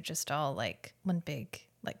married. They're just all like one big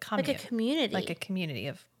like commune. Like a community. Like a community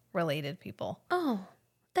of related people. Oh,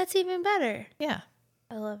 that's even better. Yeah.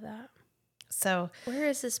 I love that. So where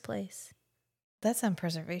is this place? That's on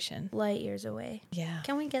Preservation. Light years away. Yeah.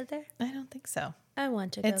 Can we get there? I don't think so. I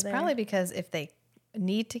want to go It's there. probably because if they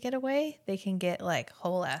need to get away, they can get like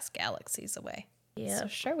whole ass galaxies away. Yeah. So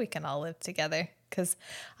sure, we can all live together because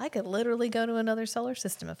I could literally go to another solar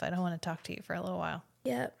system if I don't want to talk to you for a little while.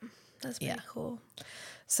 Yep. That's pretty cool.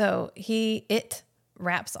 So it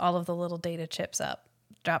wraps all of the little data chips up,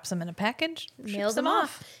 drops them in a package, mails them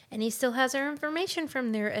off. And he still has her information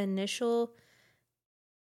from their initial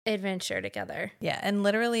adventure together. Yeah. And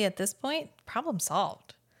literally at this point, problem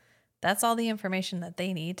solved. That's all the information that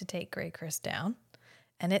they need to take Grey Chris down.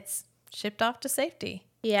 And it's shipped off to safety.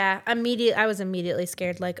 Yeah. I was immediately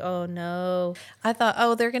scared. Like, oh no. I thought,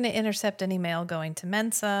 oh, they're going to intercept any mail going to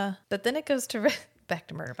Mensa. But then it goes to back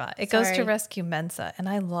to Murderbot. It goes to rescue Mensa. And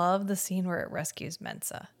I love the scene where it rescues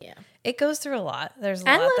Mensa. Yeah. It goes through a lot. There's a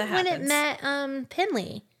lot that happens. I love when it met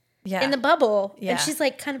Penley. Yeah. In the bubble. Yeah. And she's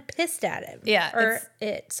like kind of pissed at him. Yeah.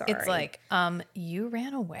 Sorry. It's like, you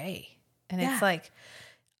ran away. And it's like,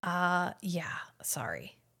 yeah,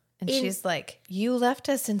 sorry. And she's like, you left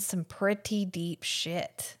us in some pretty deep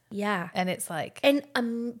shit. Yeah. And it's like. And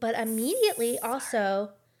but immediately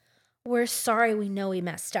also, we're sorry, we know we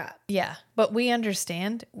messed up. Yeah. But we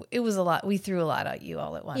understand. It was a lot. We threw a lot at you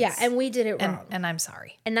all at once. Yeah. And we did it wrong. And I'm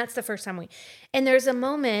sorry. And that's the first time and there's a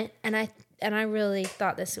moment, and I really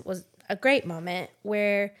thought this was a great moment,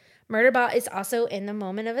 where Murderbot is also in the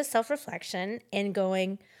moment of a self-reflection and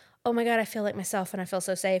going, oh my God, I feel like myself and I feel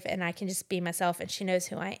so safe and I can just be myself and she knows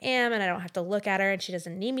who I am and I don't have to look at her and she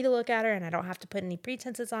doesn't need me to look at her and I don't have to put any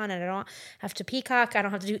pretenses on and I don't have to peacock. I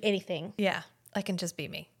don't have to do anything. Yeah. I can just be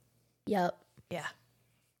me. Yep. Yeah.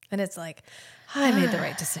 And it's like, I made the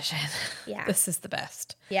right decision. Yeah. This is the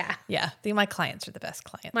best. Yeah. Yeah. My clients are the best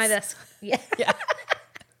clients. My best. Yeah. Yeah.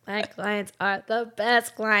 My clients are the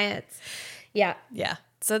best clients. Yeah. Yeah.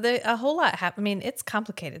 So a whole lot happen. I mean, it's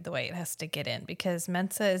complicated the way it has to get in because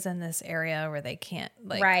Mensa is in this area where they can't,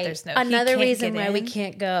 like, right. there's no. Another reason why we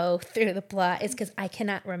can't go through the plot is because I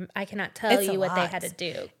cannot tell you what they had to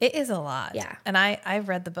do. It is a lot. Yeah. And I've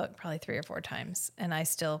read the book probably 3 or 4 times, and I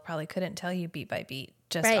still probably couldn't tell you beat by beat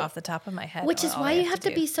just off the top of my head. Which is why you have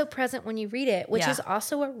to be so present when you read it, which is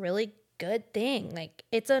also a really good thing. Like,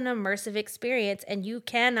 it's an immersive experience, and you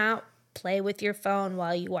cannot play with your phone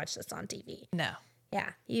while you watch this on TV. No.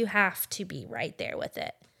 Yeah, you have to be right there with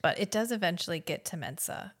it. But it does eventually get to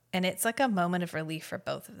Mensa, and it's like a moment of relief for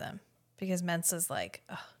both of them because Mensa's like,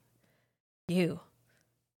 oh, you.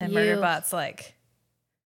 And Murderbot's like,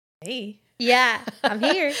 hey. Yeah, I'm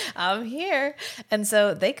here. I'm here. And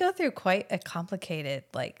so they go through quite a complicated,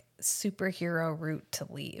 like, superhero route to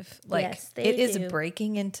leave. Like, yes, it is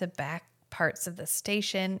breaking into back parts of the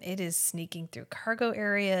station. It is sneaking through cargo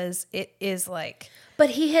areas. It is like...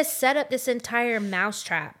 But he has set up this entire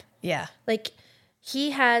mousetrap. Yeah. Like,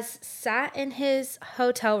 he has sat in his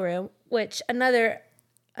hotel room, which another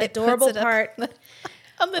adorable part...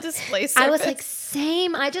 on the display surface. I was like,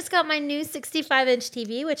 same. I just got my new 65-inch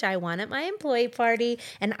TV, which I won at my employee party,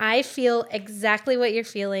 and I feel exactly what you're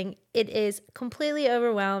feeling. It is completely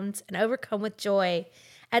overwhelmed and overcome with joy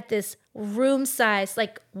at this room size,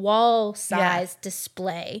 like wall size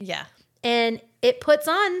display. Yeah. And it puts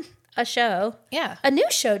on a show. Yeah. A new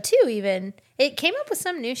show too, even. It came up with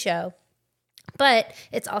some new show. But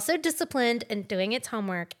it's also disciplined and doing its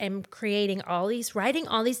homework and writing all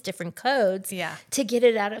these different codes to get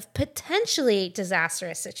it out of potentially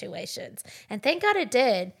disastrous situations. And thank God it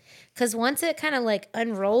did. Because once it kind of like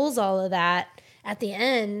unrolls all of that at the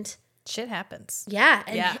end... Shit happens.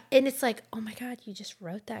 Yeah. And it's like, oh my God, you just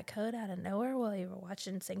wrote that code out of nowhere while you were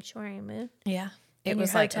watching Sanctuary Moon? Yeah. It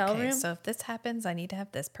was like, okay, so if this happens, I need to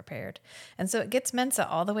have this prepared. And so it gets Mensa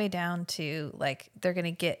all the way down to, like, they're going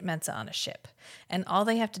to get Mensa on a ship. And all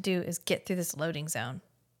they have to do is get through this loading zone.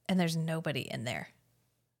 And there's nobody in there.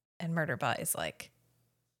 And Murderbot is like,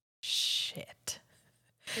 shit.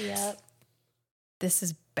 Yep. This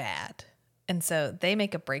is bad. And so they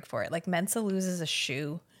make a break for it. Like, Mensa loses a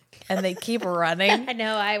shoe. And they keep running. I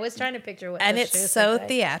know. I was trying to picture what. And it's so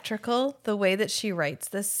theatrical. The way that she writes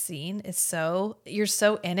this scene is so, you're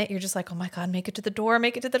so in it. You're just like, oh my God, make it to the door,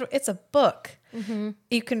 make it to the door. It's a book. Mm-hmm.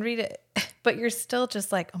 You can read it, but you're still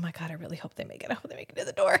just like, oh my God, I really hope they make it. I hope they make it to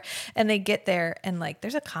the door. And they get there and like,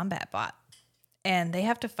 there's a combat bot and they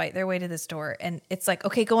have to fight their way to this door. And it's like,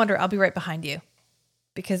 okay, go under. I'll be right behind you.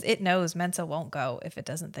 Because it knows Mensa won't go if it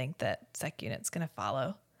doesn't think that Sec Unit's going to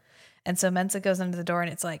follow. And so Mensa goes under the door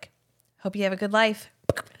and it's like, hope you have a good life.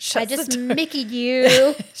 I just Mickey'd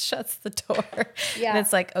you. Shuts the door. Yeah. And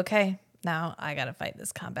it's like, okay, now I got to fight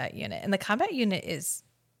this combat unit. And the combat unit is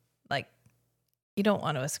like, you don't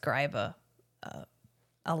want to ascribe a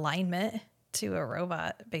alignment to a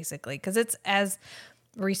robot, basically, because it's as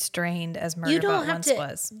restrained as Murderbot once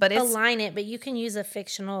was. But it's align it, but you can use a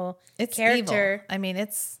fictional it's character. Evil. I mean,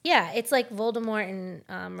 it's it's like Voldemort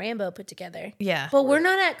and Rambo put together. Yeah, but we're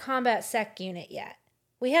not at combat sec unit yet.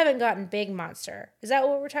 We haven't gotten big monster. Is that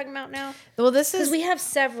what we're talking about now? Well, this is because we have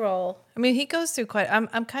several. I mean, he goes through quite.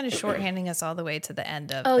 I'm kind of shorthanding us all the way to the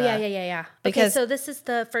end of. Oh yeah. Because so this is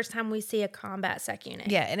the first time we see a combat sec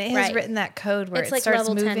unit. Yeah, and it has written that code where it's it like starts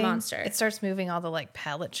level moving. 10 monster. It starts moving all the like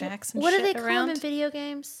pallet jacks and what shit do they call around. them in video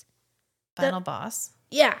games? Final boss.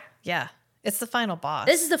 Yeah. It's the final boss.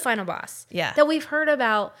 This is the final boss. Yeah. That we've heard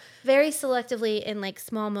about very selectively in like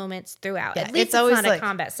small moments throughout. Yeah, At least it's always not like, a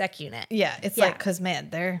combat sec unit. Yeah. It's like, because man,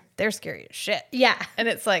 they're scary as shit. Yeah. And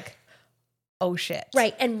it's like, oh shit.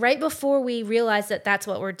 Right. And right before we realize that that's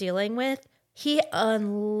what we're dealing with, he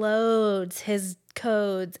unloads his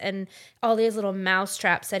codes and all these little mouse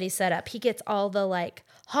traps that he set up. He gets all the like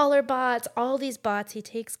holler bots, all these bots. He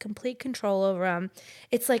takes complete control over them.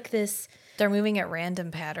 It's like this... They're moving at random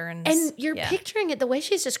patterns. And you're picturing it, the way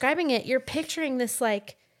she's describing it, you're picturing this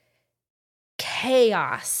like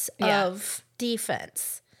chaos of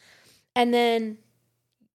defense. And then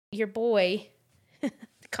your boy,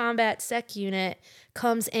 combat sec unit,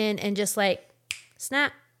 comes in and just like,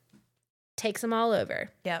 snap, takes them all over.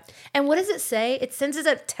 Yep. And what does it say? It sends us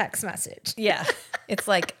a text message. Yeah. It's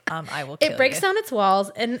like, I will kill you. It breaks down its walls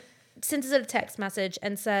and sends it a text message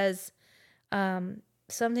and says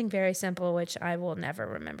something very simple, which I will never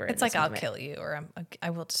remember. It's like, I'll kill you, or I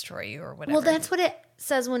will destroy you, or whatever. Well, that's what it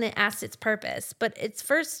says when it asks its purpose. But its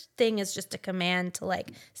first thing is just a command to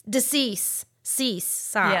like cease,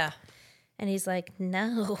 stop. Yeah. And he's like,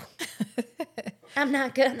 no, I'm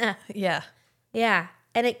not gonna. Yeah. Yeah.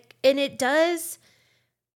 And it does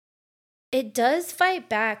fight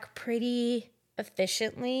back pretty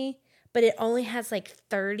efficiently, but it only has like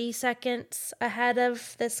 30 seconds ahead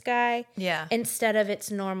of this guy. Yeah. Instead of its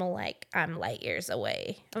normal, like, I'm light years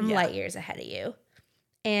away. I'm light years ahead of you.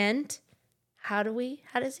 And how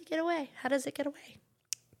does he get away? How does it get away?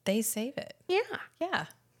 They save it. Yeah. Yeah.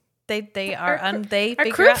 They are our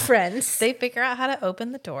figure crew out, friends. They figure out how to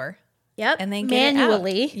open the door. Yep. And then get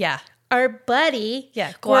manually. It out. Yeah. Our buddy.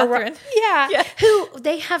 Yeah. Guathrin. Yeah. Who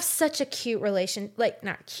they have such a cute relation. Like,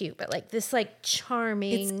 not cute, but like this like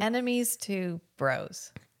charming. It's enemies to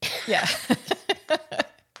bros. Yeah.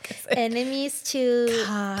 Enemies to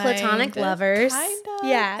platonic lovers. Kind of.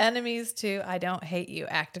 Yeah. Enemies to I don't hate you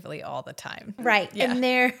actively all the time. Right. Yeah. And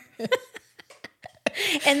they're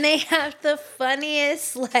and they have the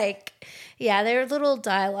funniest, like, their little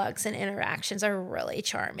dialogues and interactions are really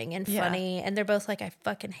charming and funny. Yeah. And they're both like, I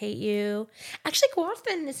fucking hate you. Actually,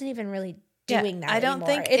 Guathrin isn't even really doing that I don't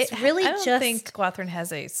anymore. think I don't think Guathrin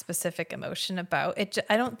has a specific emotion about it.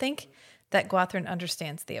 I don't think that Guathrin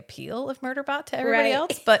understands the appeal of Murderbot to everybody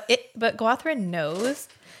else, but Guathrin knows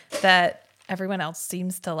that everyone else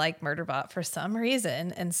seems to like Murderbot for some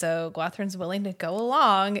reason, and so Guathrin's willing to go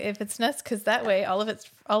along if it's necessary, because that way I'm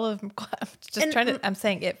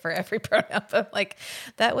saying it for every pronoun, but like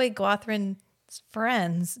that way Guathrin's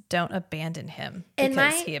friends don't abandon him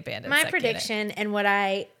because he abandons my that prediction unit. And what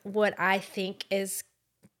I think is,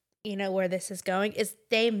 where this is going is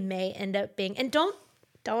they may end up being, and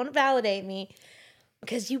don't validate me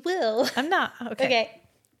because you will. I'm not. Okay.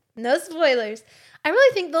 No spoilers. I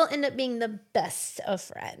really think they'll end up being the best of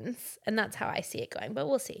friends. And that's how I see it going. But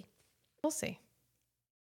we'll see. We'll see.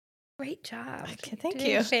 Great job. Thank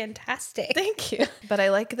you. Fantastic. Thank you. But I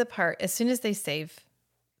like the part, as soon as they save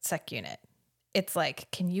Sec Unit, it's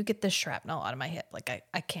like, can you get the shrapnel out of my hip? Like,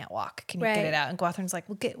 I can't walk. Can you get it out? And Guathrin's like,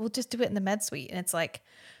 we'll just do it in the med suite. And it's like,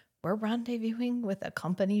 we're rendezvousing with a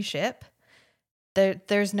company ship.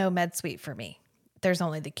 There's no med suite for me. There's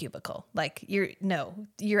only the cubicle. Like,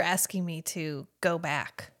 you're asking me to go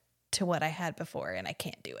back to what I had before, and I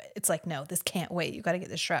can't do it. It's like, no, this can't wait. You got to get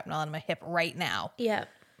the shrapnel on my hip right now. Yeah.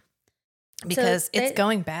 Because it's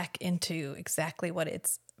going back into exactly what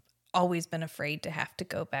it's always been afraid to have to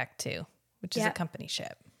go back to, which is a company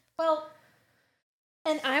ship. Well,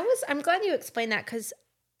 and I'm glad you explained that, because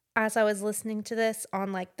as I was listening to this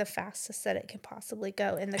on like the fastest that it could possibly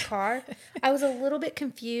go in the car, I was a little bit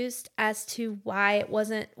confused as to why it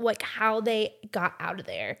wasn't like how they got out of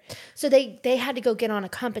there. So they had to go get on a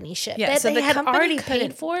company ship that so they had already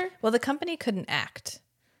paid for. Well, the company couldn't act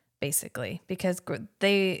basically because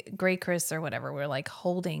Grey Chris or whatever were like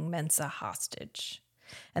holding Mensa hostage,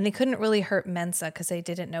 and they couldn't really hurt Mensa because they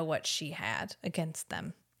didn't know what she had against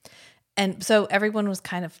them, and so everyone was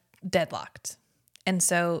kind of deadlocked. And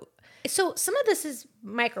so some of this is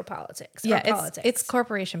micropolitics. Yeah, it's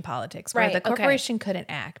corporation politics where the corporation couldn't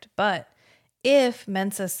act. But if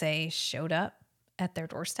Mensa, say, showed up at their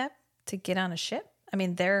doorstep to get on a ship, I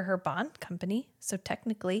mean, they're her bond company. So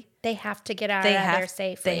technically they have to get out of there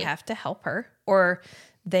safely. They have to help her, or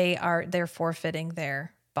they're forfeiting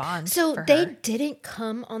their bond. So they didn't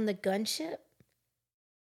come on the gunship?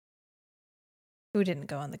 Who didn't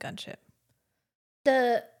go on the gunship?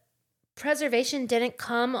 The Preservation didn't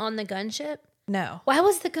come on the gunship? No. Why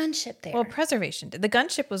was the gunship there? Well, Preservation did. The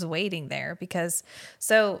gunship was waiting there because,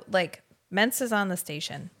 so like Mensa's on the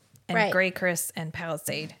station and Grey Chris and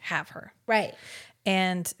Palisade have her. Right.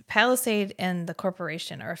 And Palisade and the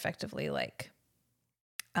corporation are effectively like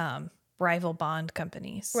rival bond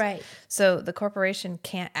companies. Right. So the corporation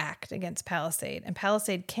can't act against Palisade, and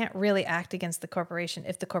Palisade can't really act against the corporation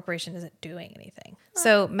if the corporation isn't doing anything. Oh.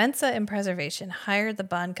 So Mensa and Preservation hired the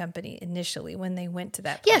bond company initially when they went to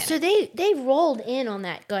that planet. Yeah, so they rolled in on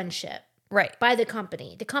that gunship. Right. By the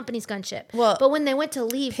company's gunship. Well, but when they went to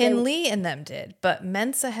leave, Lee and them did, but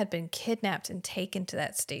Mensa had been kidnapped and taken to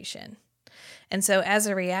that station. And so as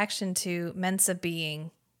a reaction to Mensa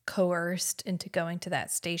being coerced into going to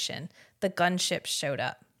that station, the gunship showed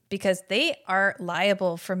up because they are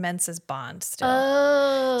liable for Mensa's bond still.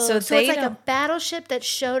 Oh, so it's like a battleship that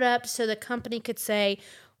showed up so the company could say,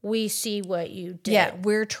 we see what you did. Yeah,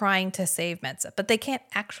 we're trying to save Mensa, but they can't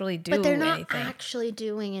actually do anything. But they're not actually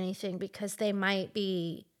doing anything because they might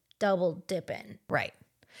be double dipping. Right.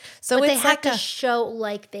 So but they it's have like to show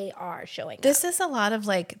like they are showing this up. is a lot of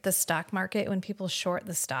like the stock market when people short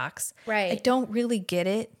the stocks. Right. I don't really get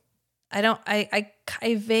it.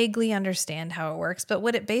 I vaguely understand how it works, but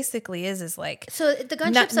what it basically is like So the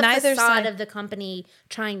gunship's a neither facade side- of the company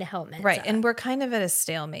trying to help Mensa. right, and we're kind of at a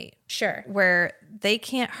stalemate. Sure. Where they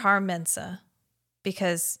can't harm Mensa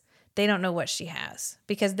because they don't know what she has,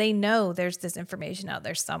 because they know there's this information out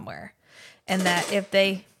there somewhere, and that if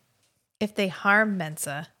they harm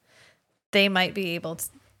Mensa, they might be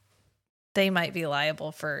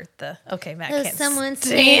liable for the Matt can't Someone's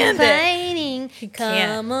stand it. inviting. can't.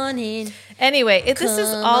 Come on in. Anyway, this is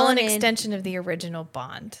Come all on an in. extension of the original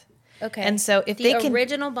Bond. Okay. And so if the they can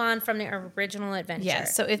original Bond from the original adventure. yeah,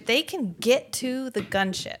 so if they can get to the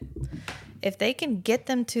gunship, if they can get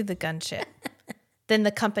them to the gunship, then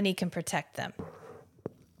the company can protect them.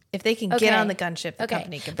 If they can get on the gunship, the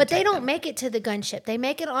company can protect them. But they don't make it to the gunship. They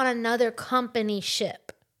make it on another company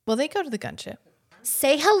ship. Well, they go to the gunship.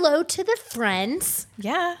 Say hello to the friends.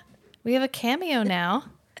 Yeah. We have a cameo now.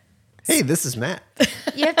 Hey, this is Matt.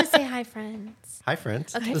 You have to say hi, friends. Hi,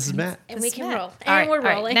 friends. This is Matt. And we can roll. All And we're all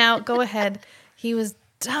right. rolling. Now go ahead. He was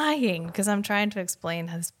dying because I'm trying to explain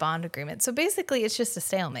his bond agreement. So basically, it's just a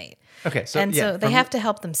stalemate. Okay, so And yeah, so they have to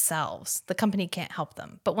help themselves. The company can't help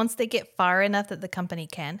them. But once they get far enough that the company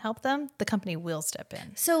can help them, the company will step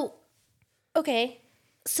in. So, okay.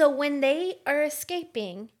 So when they are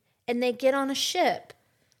escaping and they get on a ship,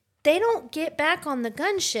 they don't get back on the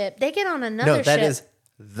gunship. They get on another ship. No, that is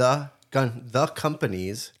the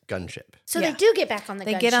company's gunship. So Yeah. they do get back on the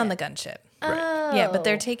gunship. They get on the gunship. Oh. Yeah, but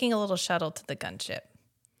they're taking a little shuttle to the gunship.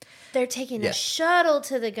 They're taking Yeah. a shuttle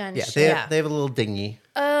to the Yeah, gunship. they have a little dinghy.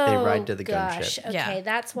 Oh, they ride to the gosh. gunship. Okay, Yeah.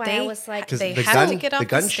 that's why They- I was like, Because They the have to get off the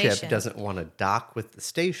the gunship station. doesn't want to dock with the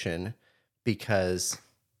station because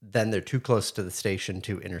then they're too close to the station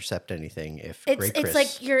to intercept anything. If Grey it's Chris,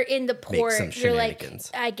 like you're in the port. some You're like,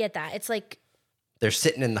 shenanigans. I get that. It's like they're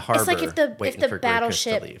sitting in the harbor like if the waiting for Grey Chris to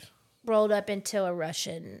battleship leave. rolled up into a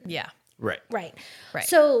Russian. Yeah. Right. Right. Right.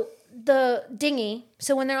 So the dinghy.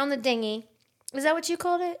 So when they're on the dinghy, is that what you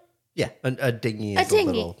called it? Yeah, a dinghy A is dinghy.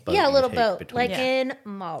 a little boat. Yeah, a you little take boat, between- like Yeah. in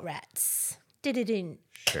Mallrats. Ding.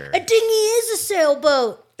 Sure. A dinghy is a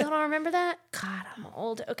sailboat. Y'all don't remember that? God, I'm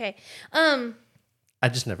old. Okay. I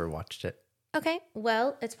just never watched it. Okay.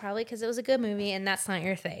 Well, it's probably because it was a good movie, and that's not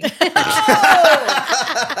your thing.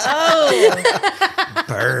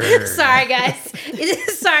 Burn. Sorry, guys.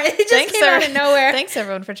 Sorry, it just came out of nowhere. Thanks,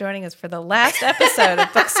 everyone, for joining us for the last episode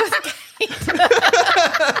of Books with Kate.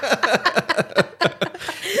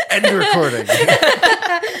 End recording.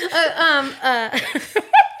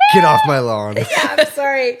 Get off my lawn. I'm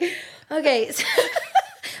sorry. Okay. So,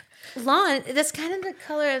 lawn. That's kind of the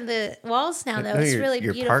color of the walls now, though. No, It's you're, really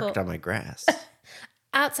you're beautiful. parked on my grass.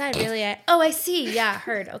 Outside, really. I see. Yeah,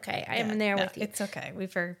 heard. Okay, I am there No, with you. it's okay. We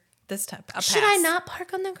for this time. Should I not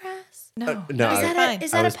park on the grass? No. No, Is I- that fine. a,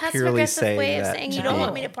 is I that was a passive purely aggressive way of saying that saying you to don't be-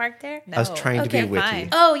 want me to park there? I was trying to be Okay, witty. fine.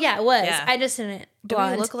 Oh yeah, it was. Yeah. I just didn't. Do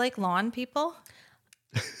Blonde. we look like lawn people?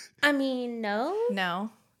 I mean, no.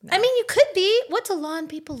 No. I mean, you could be. What's a lawn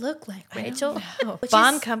people look like, Rachel? Which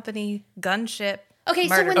Bond is- company, gunship. Okay, so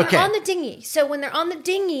murder. when they're Okay. on the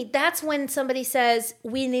dinghy, that's when somebody says,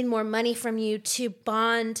 "We need more money from you to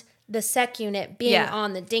bond the sec unit being Yeah.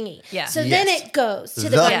 on the dinghy." Yeah. So then Yes. it goes to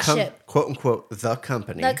the gunship, quote unquote, the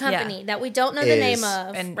company the company that we don't know the name is-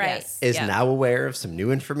 of, And right? yes. is Yeah. now aware of some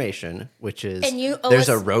new information, which is And you owe there's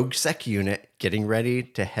a us- rogue sec unit getting ready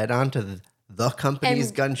to head on to the company's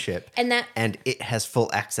And- gunship, and it has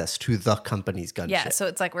full access to the company's gunship. Yeah. So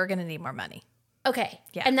it's like, we're going to need more money. Okay,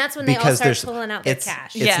 Yeah. and that's when they all because start there's pulling out their it's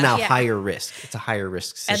cash. it's Yeah. now Yeah. higher risk. It's a higher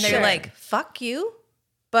risk And system. they're like, fuck you,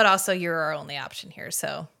 but also you're our only option here.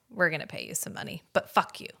 So we're going to pay you some money, but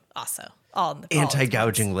fuck you also. All in the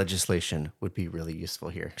anti-gouging legislation would be really useful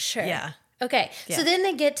here. Sure. Yeah. Okay. Yeah. So then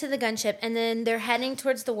they get to the gunship and then they're heading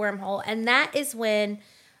towards the wormhole. And that is when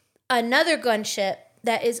another gunship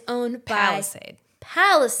that is owned by Palisade.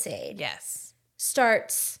 Palisade Yes.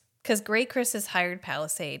 starts. Because Grey Chris has hired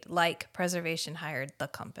Palisade like Preservation hired the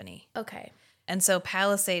company. Okay. And so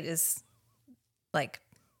Palisade is like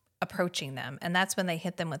approaching them. And that's when they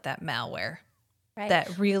hit them with that malware, Right.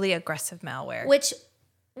 that really aggressive malware. Which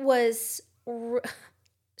was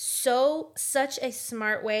such a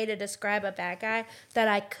smart way to describe a bad guy that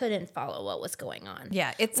I couldn't follow what was going on.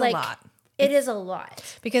 Yeah, it's Like, a lot. It is a lot.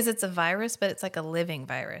 Because it's a virus, but it's like a living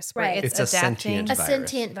virus. Where Right. It's a adapting. sentient A virus.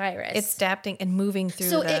 sentient virus. It's adapting and moving through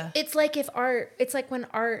So the... it's like it's like when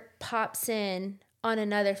art pops in on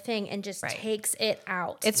another thing and just Right. takes it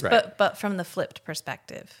out. It's Right. but from the flipped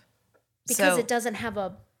perspective. because So- it doesn't have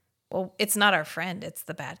a Well, it's not our friend, it's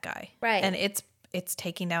the bad guy. Right. And it's it's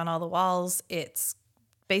taking down all the walls. It's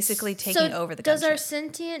basically taking over the gunship. Does our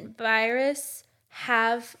sentient virus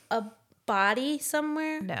have a body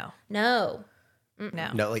somewhere? No. No.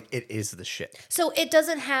 No, like it is the ship. So it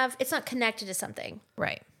doesn't have, it's not connected to something.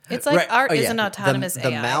 Right. It's like art is an autonomous the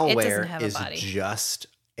AI. malware It doesn't have a is body. just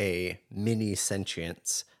a mini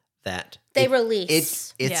sentience that They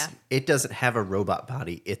release. It doesn't have a robot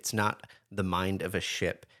body. It's not the mind of a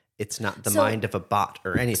ship. It's not the So- mind of a bot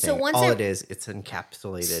or anything. so once All it- it is, it's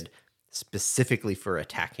encapsulated specifically for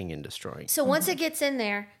attacking and destroying. So once it gets in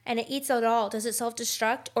there and it eats it all, does it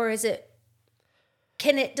self-destruct or does it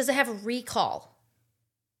have a recall?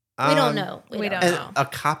 We don't know. we don't And know. a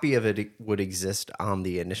copy of it would exist on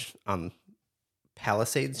the initial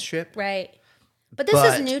Palisades ship. Right. But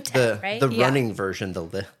this is new tech, right? The running version,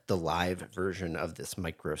 the live version of this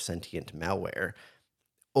microsentient malware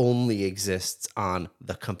only exists on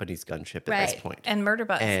the company's gunship at this Right. point. And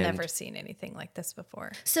Murderbot's And- never seen anything like this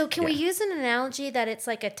before. So can we use an analogy that it's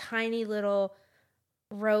like a tiny little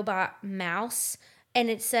robot mouse and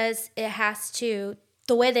it says it has to,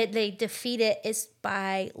 the way that they defeat it is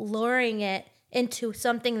by luring it into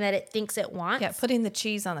something that it thinks it wants? Yeah, putting the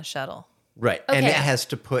cheese on the shuttle. Right. And it Okay. has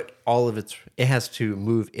to put it has to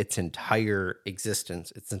move its entire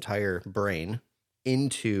existence, its entire brain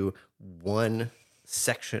into one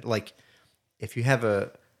section. Like if you have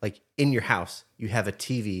in your house, you have a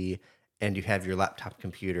TV and you have your laptop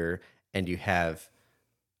computer and you have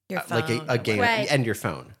Your like phone. a game Right. and your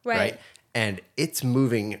phone. Right. Right. And it's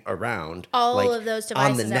moving around All like, of those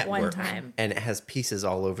on the devices at one network, time. and it has pieces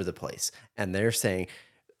all over the place. And they're saying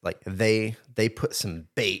like they put some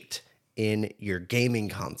bait in your gaming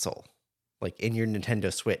console, like in your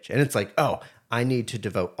Nintendo Switch. And it's like, oh, I need to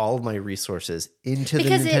devote all of my resources into the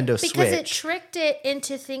Nintendo Switch. Because it tricked it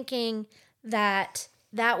into thinking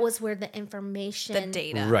that was where the information, The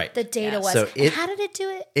data. Right. the data Yeah. was. So And how did it do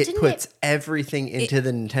it? It Didn't puts everything into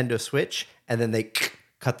the Nintendo Switch, and then they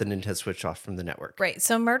cut the Nintendo Switch off from the network. Right.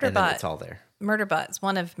 So And then Murderbot, it's all there. Murderbot's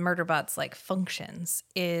one of Murderbot's like functions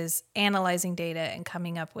is analyzing data and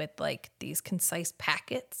coming up with like these concise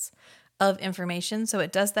packets of information. So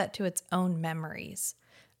it does that to its own memories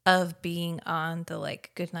of being on the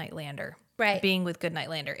like Goodnight Lander. Right. Being with Goodnight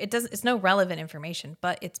Lander. It's no relevant information,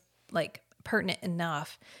 but it's like pertinent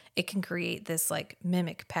enough. It can create this like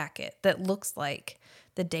mimic packet that looks like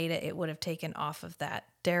the data it would have taken off of that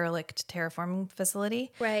derelict terraforming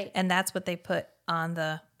facility. Right. And that's what they put on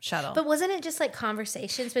the shuttle. But wasn't it just like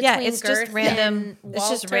conversations between Yeah, it's Girth just random. and It's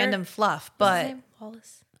just Walter? random fluff, What's his but name?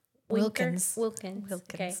 Wallace? Winker? Wilkins. Wilkins.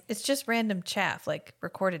 Okay. It's just random chaff, like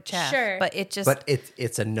recorded chaff. Sure. But it just. But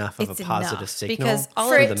it's enough of It's a positive enough, signal because all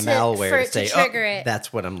for of the it malware for to it say, to trigger it.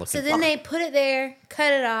 that's what I'm looking So for. then they put it there,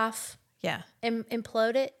 cut it off, yeah. and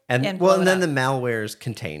implode it. and and well, blow and it then up. the malware is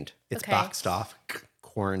contained. It's Okay. boxed off,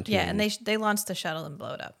 quarantined. Yeah, and they launched the shuttle and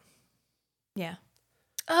blow it up. Yeah.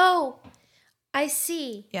 Oh, I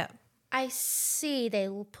see. Yeah. I see. They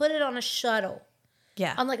put it on a shuttle,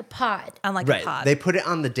 Yeah. on like a pod. On like right. a pod. They put it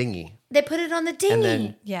on the dinghy They put it on the dinghy. and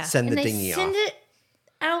then Yeah. send and the they dinghy send off it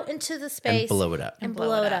out into the and space blow it up. and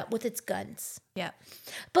blow it up with its guns. yeah.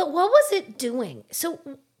 But what was it doing? So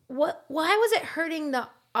why was it hurting the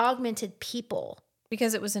augmented people?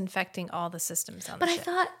 Because it was infecting all the systems on But the I ship.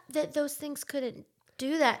 thought that those things couldn't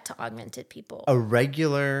do that to augmented people. A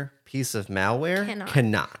regular piece of malware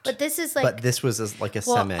cannot. But this is like But this was like a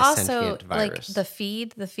Well, semi-sentient also, virus. like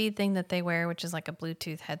the feed thing that they wear, which is like a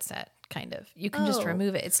Bluetooth headset, kind of. You can just Oh.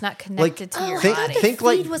 remove it. It's not connected to oh, your I think- thought body. the think feed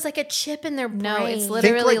like- was like a chip in their brain. No, it's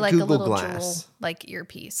literally like Google a little Glass. jewel, like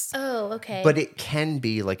earpiece. Oh, okay. but it can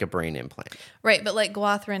be like a brain implant. Right, but like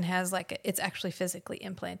Guathrin has like it's actually physically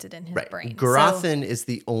implanted in his Right. brain. Garothin is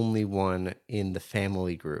the only one in the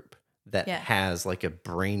family group that Yeah. has like a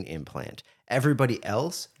brain implant. Everybody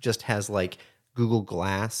else just has like Google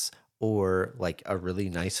Glass or like a really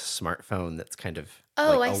nice smartphone that's kind of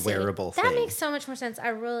like I a see. wearable That thing. makes so much more sense. I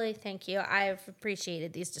really thank you. I've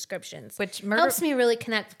appreciated these descriptions. Which helps me really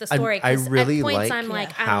connect with the story. I 'Cause really at points like I'm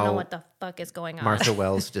like, I don't how know what the fuck is going on. Martha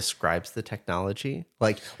Wells describes the technology.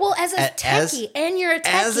 Like well, as a techie, and you're a techie.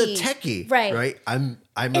 as a techie, Right. Right. I'm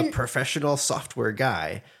a professional software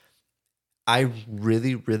guy. I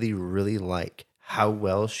really, really, really like how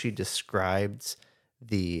well she describes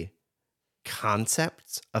the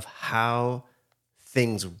concepts of how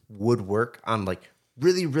things would work on like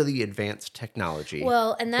really, really advanced technology.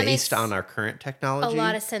 Well, and that based makes on our current a technology.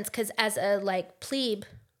 lot of sense because as a like plebe,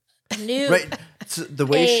 new right. So the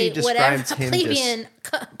way she describes whatever, him plebeian,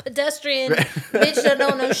 pedestrian bitch that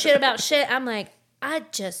don't know shit about shit. I'm like, I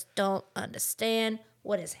just don't understand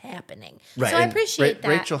what is happening. Right. So I and appreciate that.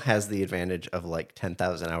 Rachel has the advantage of like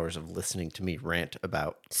 10,000 hours of listening to me rant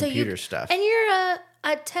about computer stuff. And you're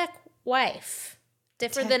a tech wife.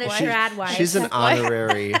 Different than a trad wife. She's an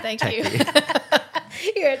honorary Thank you.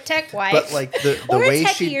 techie. You're a tech wife. But like the or way a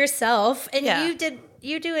techie she yourself. And Yeah.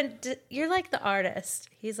 you're like the artist.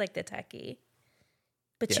 He's like the techie.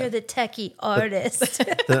 But Yeah. you're the techie artist.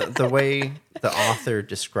 the way the author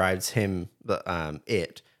describes him,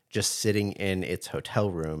 it just sitting in its hotel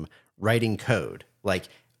room writing code, like,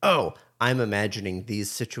 oh, I'm imagining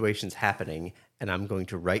these situations happening, and I'm going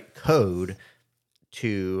to write code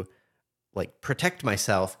to like protect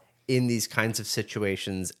myself in these kinds of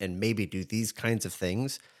situations and maybe do these kinds of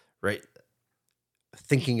things, right?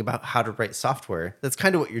 Thinking about how to write software. That's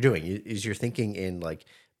kind of what you're doing. Is you're thinking in like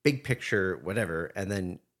big picture, whatever, and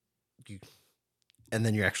then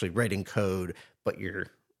you're actually writing code, but you're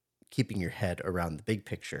keeping your head around the big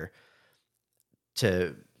picture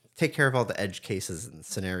to take care of all the edge cases and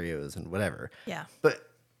scenarios and whatever. Yeah. But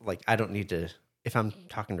like, I don't need to, if I'm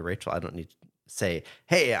talking to Rachel, I don't need to say,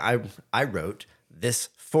 hey, I wrote this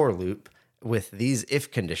for loop with these if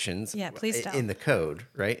conditions please don't. in the code,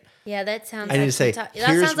 right? Yeah, that sounds I need to say,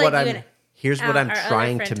 here's what I'm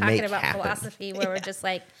trying to make about happen. philosophy where we're just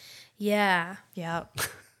like, yeah. Yeah.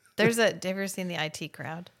 Have you ever seen the IT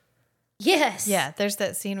Crowd? Yes. Yeah. There's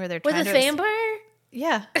that scene where they're With trying a to vampire?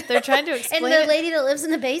 Yeah. They're trying to explain And the it. lady that lives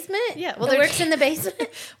in the basement? Yeah, Well, that works in the basement?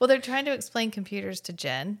 Well, they're trying to explain computers to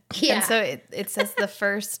Jen. Yeah. And so it says the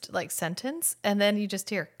first like sentence, and then you just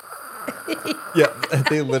hear, Yeah,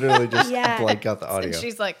 they literally just Yeah. blank out the audio. and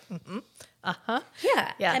she's like,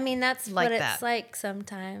 Yeah. Yeah. I mean, that's Like what that. it's like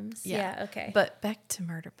sometimes. Yeah. Okay. But back to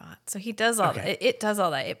Murderbot. So he does all that. It does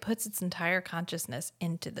all that. It puts its entire consciousness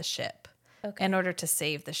into the ship in order to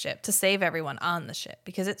save the ship, to save everyone on the ship,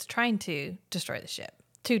 because it's trying to destroy the ship,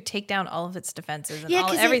 to take down all of its defenses and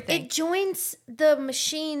everything. It joins the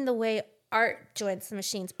machine the way art joins the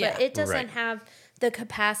machines, but it doesn't Right. have the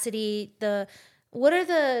capacity, what are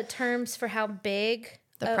the terms for how big?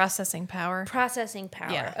 The processing power. Processing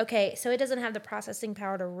power. Yeah. Okay, so it doesn't have the processing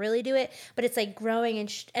power to really do it, but it's like growing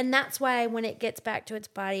and that's why when it gets back to its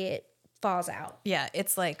body, it falls out. Yeah,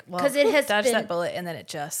 it's like, well, 'Cause it has dodge been- that bullet, and then it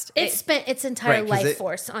just It spent its entire Right, 'cause life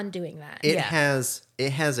force on doing that. It Yeah. has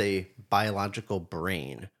a biological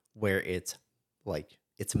brain where it's like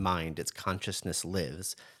its mind, its consciousness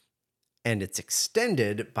lives, and it's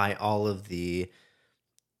extended by all of the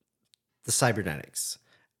cybernetics.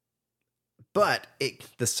 But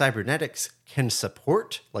the cybernetics can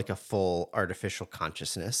support like a full artificial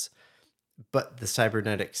consciousness, but the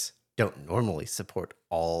cybernetics don't normally support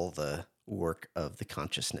all the work of the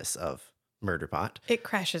consciousness of Murderbot. it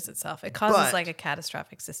crashes itself. It causes But- like a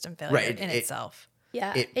catastrophic system failure in itself.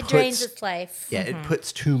 Yeah, It it drains puts- its life. Yeah, it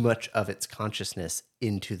puts too much of its consciousness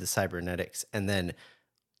into the cybernetics, and then,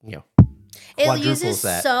 It quadruples uses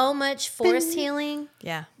that. so much force healing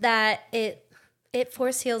Yeah. that it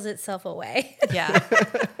force heals itself away. Yeah.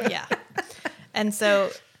 Yeah. And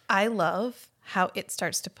so I love how it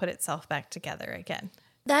starts to put itself back together again.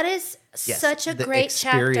 That is Yes, such a the great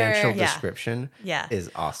experiential chapter. Yeah. description Yeah. is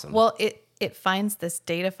awesome. Well, it finds this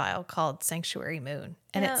data file called Sanctuary Moon.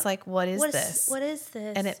 And Yeah. it's like, what is this? What is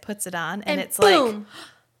this? And it puts it on, And and it's boom. like,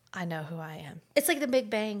 I know who I am. It's like the Big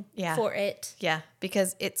Bang Yeah. for it. Yeah,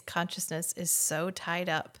 because its consciousness is so tied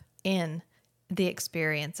up in the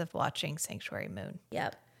experience of watching Sanctuary Moon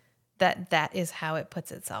Yep. that is how it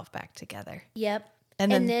puts itself back together. Yep.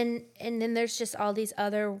 And And then- then there's just all these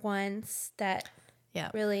other ones that Yeah.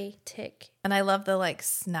 really tick. And I love the like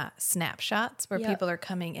snapshots where Yep. people are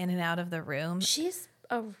coming in and out of the room. She's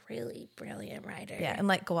a really brilliant writer. Yeah, and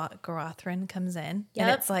like Gwathrin comes in, and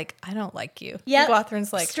Yep. it's like, I don't like you. Yep.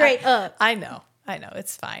 Gwathrin's like, Straight up. I know,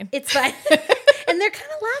 it's fine. It's fine. And they're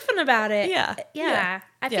kind of laughing about it. Yeah. Yeah.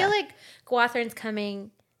 I Yeah. feel like Gwathrin's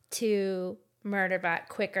coming to Murderbot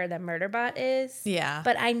quicker than Murderbot is. Yeah.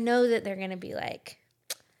 But I know that they're going to be like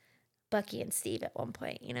Bucky and Steve at one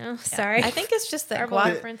point, you know? Sorry. I think it's just that Terrible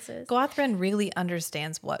references. Gwathrin really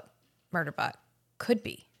understands what Murderbot could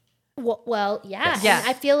be. Well, yeah. Yeah. And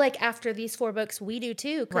I feel like after these 4 books, we do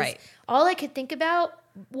too. 'Cause Right. all I could think about,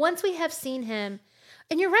 once we have seen him,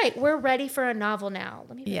 and you're right, we're ready for a novel now.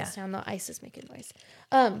 Let me put this down. The ice is making noise.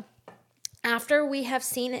 After we have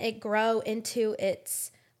seen it grow into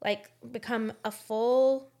its, like, become a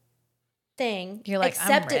full thing, You're like, I'm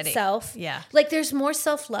accept ready. itself. Yeah. Like, there's more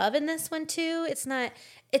self-love in this one too.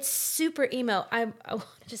 It's super emo. I want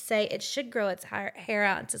to just say it should grow its hair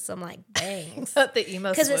out into some like bangs. The emo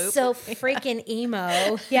Because it's so freaking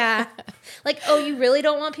emo. Yeah. Like, oh, you really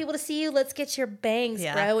don't want people to see you? Let's get your bangs,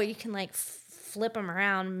 Yeah. bro. Where you can like flip them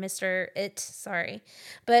around, Mr. It. Sorry.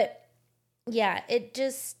 But yeah,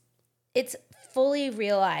 it's fully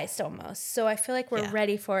realized almost. So I feel like we're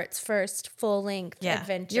ready for its first full length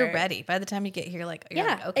adventure. You're ready. By the time you get here, like, you're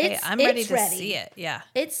like, okay, it's- I'm ready it's to ready. see it. Yeah.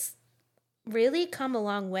 It's really come a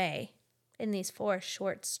long way in these 4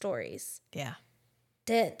 short stories. Yeah.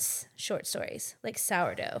 Dense short stories, like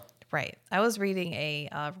sourdough. Right. I was reading a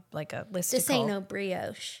listicle. This ain't no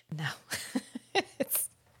brioche. No.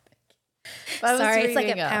 Sorry, it's like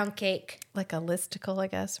a pound cake. Like a listicle, I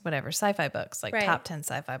guess. Whatever. Sci-fi books, like top 10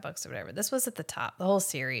 sci-fi books or whatever. This was at the top. The whole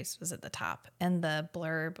series was at the top. And the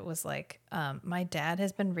blurb was like, my dad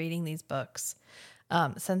has been reading these books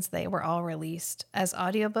since they were all released as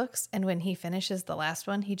audiobooks. And when he finishes the last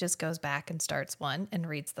one, he just goes back and starts one and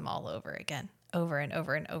reads them all over again. Over and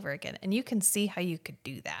over and over again. And you can see how you could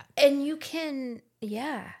do that. And you can,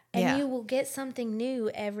 and you will get something new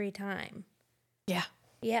every time. Yeah.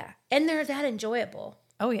 Yeah. And they're that enjoyable.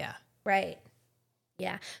 Oh, yeah. Right.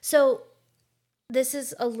 Yeah. So this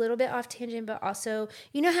is a little bit off tangent, but also,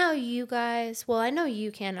 you know how you guys, well, I know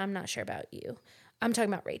you can, I'm not sure about you. I'm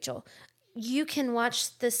talking about Rachel. You can watch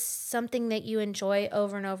something that you enjoy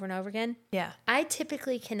over and over and over again. Yeah. I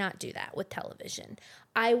typically cannot do that with television.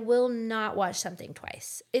 I will not watch something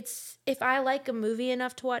twice. It's if I like a movie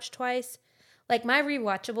enough to watch twice, like my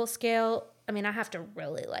rewatchable scale, I mean, I have to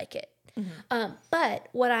really like it. Mm-hmm. But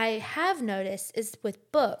what I have noticed is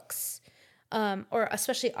with books, or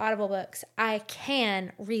especially Audible books, I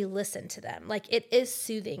can re-listen to them. Like it is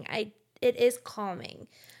soothing. It is calming.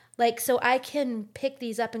 Like, so I can pick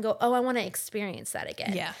these up and go, oh, I want to experience that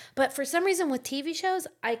again. Yeah. But for some reason with TV shows,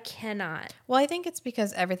 I cannot. Well, I think it's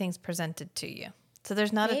because everything's presented to you. So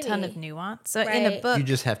there's not a ton of nuance. So in a Right. book, You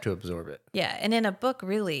just have to absorb it. yeah, and in a book,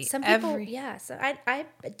 really, Some people, So I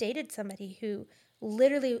dated somebody who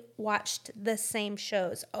literally watched the same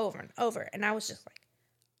shows over and over. And I was just like,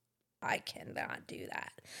 I cannot do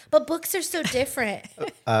that. But books are so different.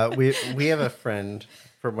 We have a friend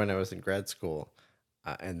from when I was in grad school,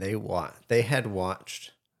 and they had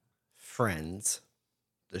watched Friends,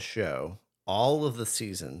 the show, all of the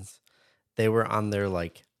seasons. They were on their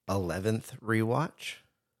 11th rewatch.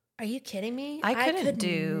 Are you kidding me? I could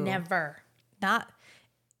do never. not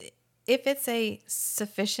if it's a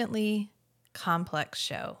sufficiently complex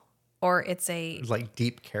show, or it's a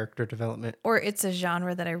Deep character development. or it's a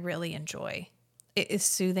genre that I really enjoy. It is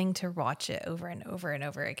soothing to watch it over and over and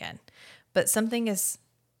over again. But something is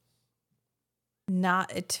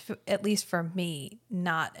not, at least for me,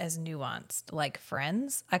 not as nuanced like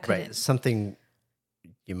Friends. I couldn't. Right. Something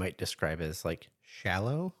you might describe as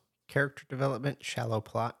shallow character development, shallow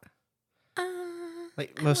plot.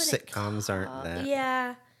 Most sitcoms aren't that.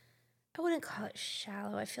 Yeah. I wouldn't call it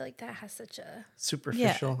shallow. I feel like that has such a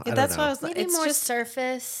Superficial. I don't that's know. why I was like, maybe it's more just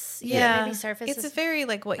surface. yeah, maybe surface. It's is a very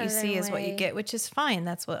what you better see is what you way. get, which is fine.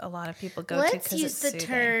 That's what a lot of people go to. Let's 'Cause use it's the soothing.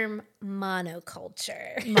 term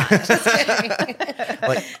monoculture.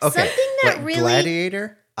 Okay, Something that really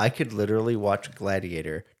Gladiator. I could literally watch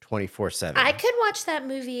Gladiator 24/7. I could watch that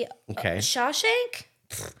movie. Okay. Shawshank.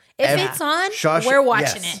 If it's on, Shawshank- we're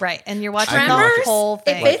watching yes. it. Right, and you're watching Tremors, the whole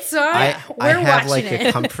thing. If it's on, I we're have watching a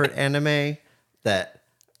it. comfort anime that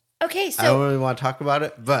Okay, I so don't really want to talk about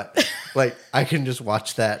it, but I can just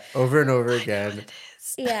watch that over and over again.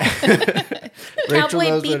 yeah, Rachel Cowboy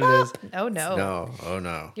knows what it Bebop? is. Oh no, No, oh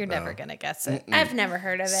no. you're no. never gonna guess it. I've never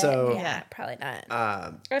heard of it. So- yeah, probably not.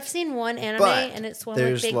 Um, I've seen one anime, but and it's one with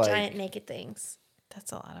there's, big giant naked things.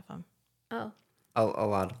 That's a lot of them. Oh, a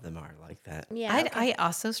lot of them are like that. yeah. I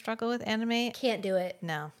also struggle with anime. can't do it.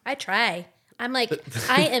 No, I try. I'm like,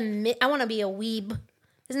 I want to be a weeb.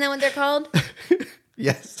 Isn't that what they're called?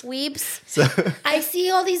 Yes. Weebs. So I see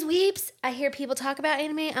all these weebs. I hear people talk about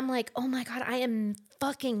anime. I'm like, oh my God, I am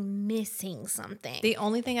fucking missing something. the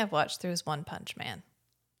only thing I've watched through is One Punch Man.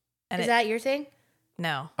 And Is that your thing?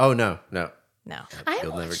 no, oh no. I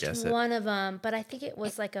You'll never watched guess it. one of them, but I think it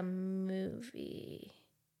was like a movie.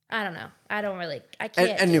 I don't know. I don't really. I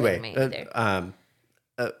can't. Anyway, do anime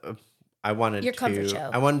either. I wanted Your comfort to show.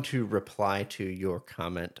 I wanted to reply to your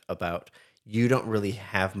comment about you don't really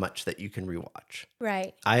have much that you can rewatch.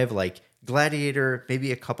 Right. I have Gladiator,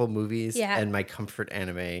 maybe a couple movies, Yeah. and my comfort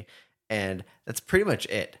anime, and that's pretty much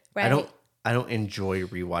it. Right. I don't enjoy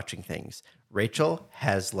rewatching things. Rachel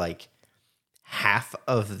has half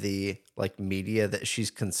of the media that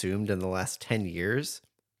she's consumed in the last 10 years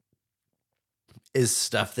is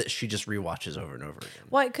stuff that she just rewatches over and over again.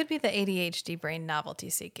 well, it could be the ADHD brain novelty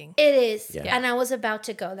seeking. It is, Yeah. and I was about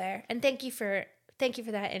to go there. And thank you for Thank you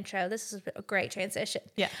for that intro. This is a great transition.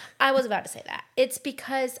 Yeah. I was about to say that. It's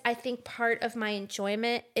because I think part of my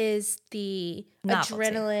enjoyment is the Novelty.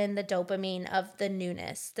 adrenaline, the dopamine of the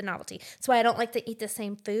newness, the novelty. That's why I don't like to eat the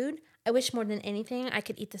same food. I wish more than anything I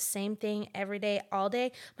could eat the same thing every day, all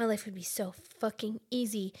day. My life would be so fucking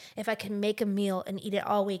easy if I could make a meal and eat it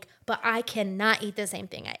all week. But I cannot eat the same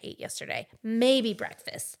thing I ate yesterday. Maybe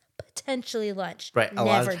breakfast, potentially lunch. Right. A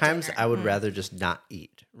lot never of times dinner. I would rather just not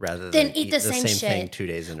eat rather Then than eat the same thing shit, 2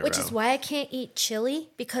 days in a Which row. is why I can't eat chili,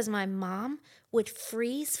 because my mom would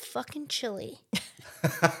freeze fucking chili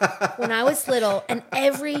when I was little, and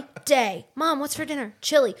every day, Mom, what's for dinner?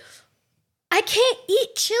 Chili. I can't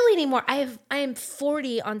eat chili anymore. I am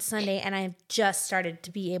 40 on Sunday, and I have just started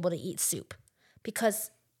to be able to eat soup because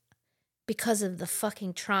of the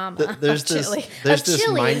fucking trauma. There's of this chili. there's Of this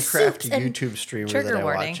chili and Minecraft soups and YouTube streamer Trigger that I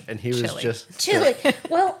warning, watch, and he was chili. just chili.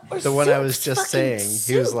 Well, or the one I was soup's just fucking saying.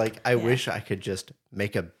 He was soup. like, I wish I could just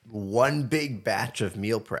make one big batch of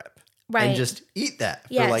meal prep Right. and just eat that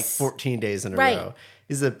for Yes. like 14 days in a Right. row.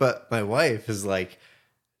 He said, but my wife is like,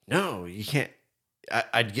 no, you can't.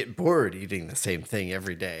 I'd get bored eating the same thing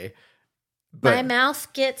every day. But My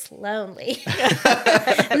mouth gets lonely.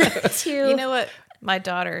 You know what my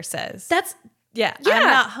daughter says? That's yeah. Yeah. I'm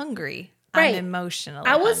not hungry. Right. I'm emotionally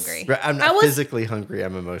I was- hungry. Right, I'm not I was- physically hungry.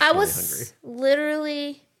 I'm emotionally I was hungry.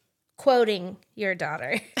 literally quoting your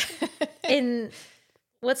daughter in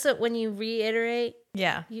what's it when you reiterate?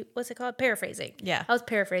 Yeah. What's it called? Paraphrasing. Yeah. I was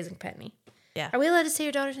paraphrasing Penny. Yeah. Are we allowed to say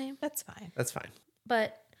your daughter's name? That's fine. That's fine.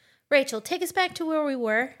 But Rachel, take us back to where we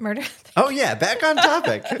were. Murder. Oh yeah, back on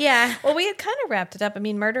topic. Yeah. Well, we had kind of wrapped it up. I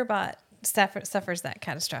mean, Murderbot suffers that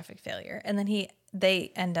catastrophic failure, and then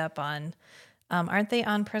they end up on, aren't they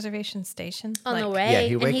on preservation station? On the Like- way. Yeah,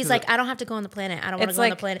 he and wakes he's up- like, I don't have to go on the planet. I don't want to It's go on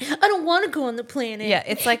the like- planet. I don't want to go on the planet. Yeah,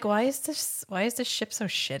 it's like why is this ship so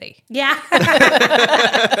shitty? Yeah.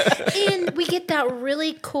 And we get that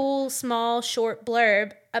really cool, small, short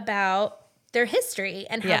blurb about their history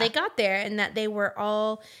and how Yeah. they got there, and that they were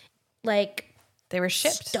all like, They were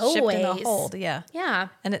shipped in a Stowaways. hold. Yeah, yeah,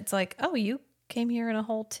 and it's like, oh, you came here in a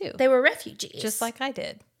hold too, they were refugees. just like I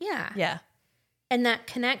did. yeah. Yeah, And that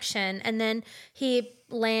connection. And then he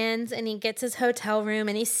lands and he gets his hotel room,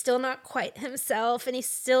 and he's still not quite himself, and he's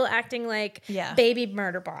still acting like Yeah. baby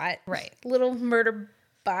Murderbot. Right. Little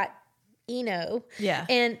Murderbot, Yeah.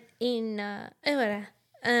 And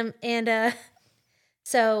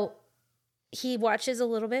so he watches a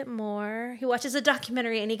little bit more. He watches a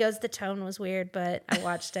documentary and he goes, the tone was weird, but I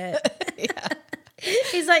watched it. yeah.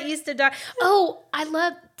 He's not used to there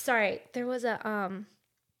was an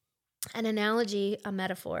analogy, a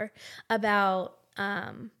metaphor about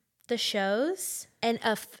the shows and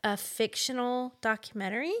a fictional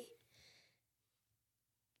documentary.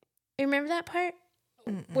 You remember that part?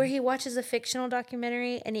 Where he watches a fictional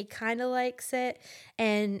documentary and he kind of likes it,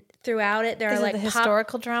 and throughout it there Is are it like the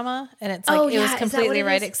historical drama, and it's like Oh, it yeah, was is that what completely it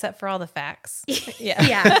right is? except for all the facts. Yeah.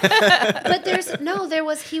 Yeah. But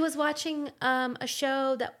he was watching a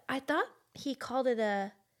show that I thought he called it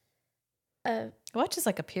a Watch is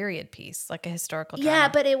like a period piece, like a historical drama. yeah,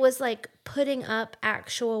 but it was like putting up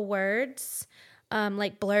actual words,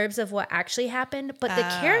 like blurbs of what actually happened. But the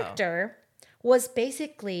character was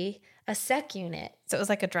basically a sec unit. So it was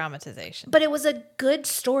like a dramatization. But it was a good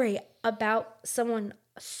story about someone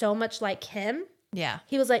so much like him. Yeah.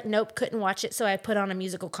 He was like, nope, couldn't watch it, so I put on a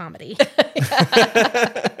musical comedy.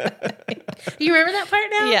 You remember that part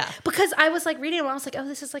now? Yeah. Because I was like reading it and I was like, oh,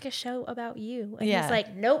 this is like a show about you. And Yeah. he's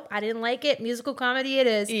like, nope, I didn't like it. Musical comedy it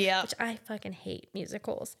is. Yeah. Which I fucking hate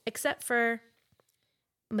musicals, except for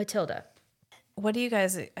Matilda. What do you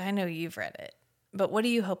guys, I know you've read it, but what are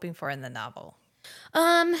you hoping for in the novel?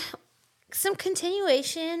 Some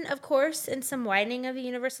continuation, of course, and some widening of the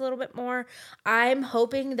universe a little bit more. I'm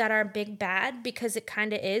hoping that our big bad, because it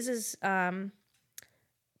kind of is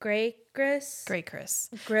Grey Chris? Great, Chris.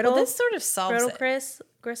 Griddle? Well, this sort of solves Griddle it. Chris?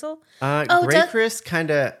 Gristle? Gray Chris kind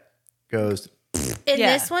of goes In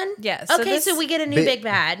Yeah. this one? Yeah, so Okay, this- so we get a new big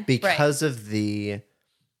bad. because of the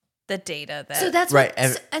The data that. So that's Right,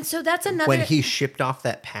 what, and so that's another. when he shipped off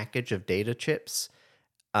that package of data chips.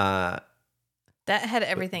 that had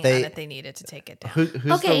everything they- on it they needed to take it down. Who's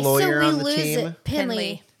okay, the lawyer so we on the lose team? it.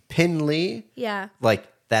 Pinley. Pinley. Yeah. Like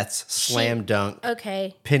that's slam dunk.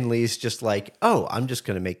 Okay. Pinley's just like, oh, I'm just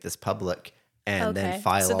going to make this public and Okay. then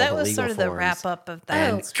file So all that the was legal sort of the forms. wrap up of Oh,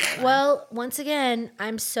 that. well, once again,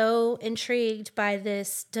 I'm so intrigued by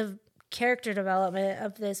this character development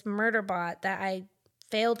of this Murderbot that I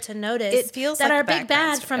failed to notice. It feels that like our a big background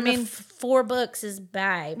bad story. from I mean, the 4 books is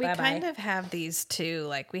bye. We kind of have these two.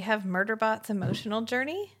 Like we have Murderbot's emotional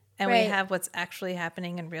journey, and Right. we have what's actually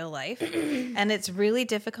happening in real life. And it's really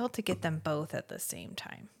difficult to get them both at the same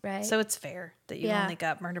time. Right. So it's fair that you Yeah. only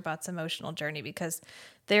got Murderbot's emotional journey because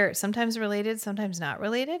they're sometimes related, sometimes not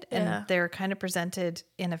related. Yeah. And they're kind of presented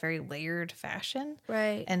in a very layered fashion.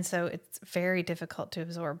 Right. And so it's very difficult to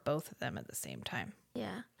absorb both of them at the same time,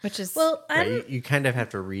 Yeah. which is Well, Right? You kind of have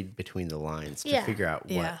to read between the lines to Yeah. figure out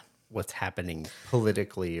Yeah. what's happening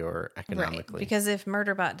politically or right. economically. Because if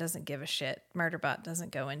Murderbot doesn't give a shit, Murderbot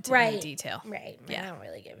doesn't go into Right. any detail. Right. Yeah. I don't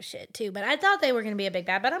really give a shit too, but I thought they were going to be a big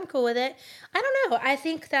bad, but I'm cool with it. I don't know. I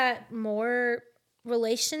think that more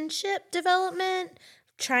relationship development,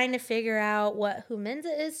 trying to figure out who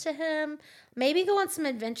Menza is to him, maybe go on some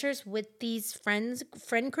adventures with these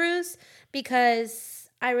friend crews, because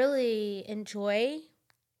I really enjoy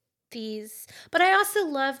these, but I also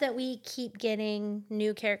love that we keep getting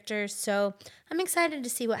new characters, so I'm excited to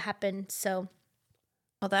see what happens. So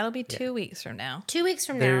Well, that'll be 2 weeks from now. 2 weeks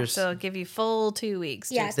from There's- So I'll give you full 2 weeks.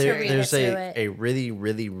 Yeah, Just to read there's it through it. a really,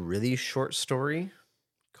 really, really short story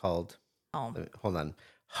called home. hold on.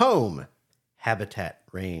 Home, habitat,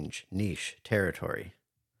 range, niche, territory.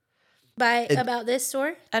 About this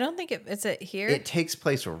story. I don't think is it here. It takes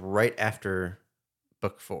place right after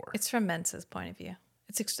book 4. It's from Mensa's point of view.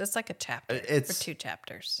 It's like a chapter. It's- for 2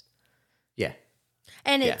 chapters. Yeah.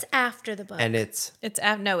 And Yeah. it's after the book. And it's It's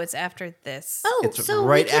after this. oh, it's so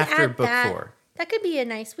right we can after add book that. 4. That could be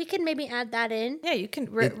we could maybe add that in. Yeah, you can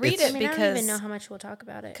It- read it's- it I mean, I don't even know because how much we'll talk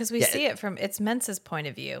about it. we Yeah, see it from it's Mensa's point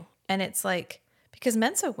of view, and it's like because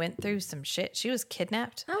Mensa went through some shit. She was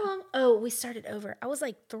kidnapped. How long? Oh, we started over. I was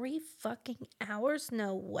like 3 fucking hours.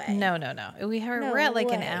 No way. No. We're at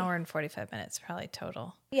like an way. hour and 45 minutes probably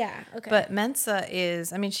total. Yeah. Okay. But Mensa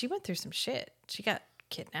she went through some shit. She got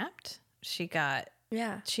kidnapped. She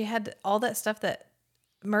had all that stuff that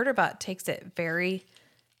Murderbot takes it very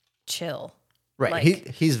chill. Right. Like-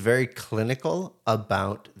 He's very clinical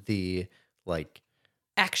about the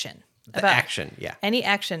Action. the action. Yeah. Any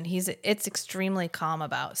action, it's extremely calm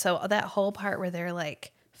about. So that whole part where they're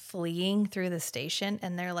like fleeing through the station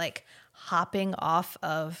and they're like hopping off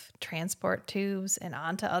of transport tubes and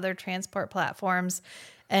onto other transport platforms,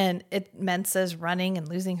 and Mensa's running and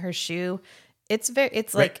losing her shoe. It's Right.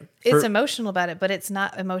 like it's emotional about it, but it's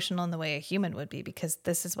not emotional in the way a human would be because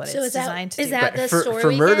this is what So it's is that- designed to is do. that- the for story for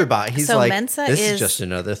we get? Murderbot, he's So like, Mensa this is- is just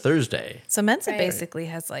another Thursday. So Mensa Right. basically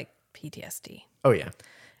has like PTSD. Oh yeah.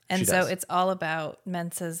 And She so does. it's all about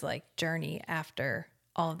Mensa's like journey after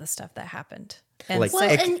all of the stuff that happened. And like so, Well,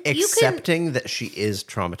 and you can- accepting that she is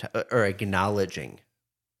traumatized or acknowledging,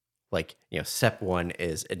 step 1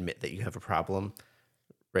 is admit that you have a problem,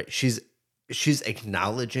 right? She's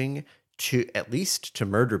acknowledging to at least to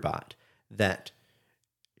Murderbot that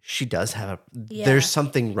she does have there's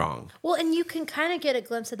something wrong. well, and you can kind of get a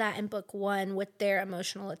glimpse of that in book 1 with their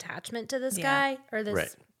emotional attachment to this Yeah. guy or this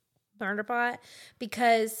Right. Murderbot,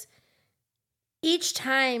 because each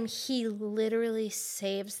time he literally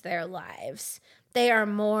saves their lives, they are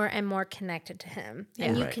more and more connected to him.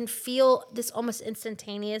 And you Right. can feel this almost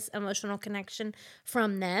instantaneous emotional connection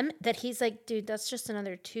from them that he's like, dude, that's just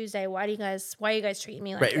another Tuesday. Why are you guys treating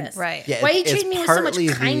me like Right. this? right. Yeah, Why are you it's treating me with so much partly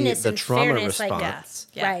kindness the and trauma fairness? Like, response,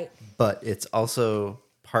 Yeah. right. but it's also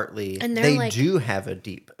partly And they're they like- do have a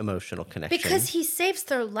deep emotional connection. Because he saves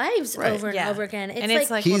their lives Right. over and Yeah. over again. And it's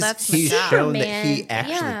like, well, he's that's my job. shown that he Superman,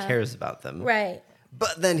 actually yeah. cares about them. right.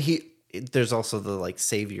 But then there's also the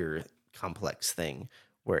savior complex thing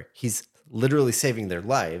where he's literally saving their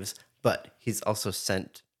lives, but he's also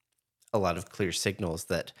sent a lot of clear signals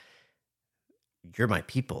that you're my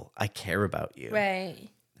people. I care about you. Right.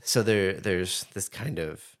 So there's this kind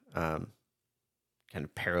of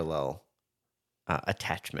parallel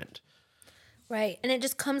attachment. Right. And it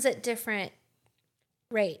just comes at different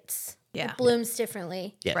rates. Yeah. It blooms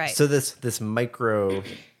differently. Yeah. Right. So this micro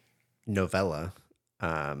novella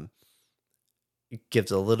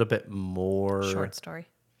gives a little bit more Short story.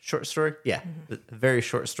 Short story? Yeah. A very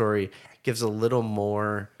short story. Gives a little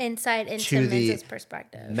more Insight into To the Mensa's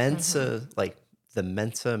perspective. Mensa, like the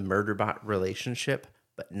Mensa Murderbot relationship,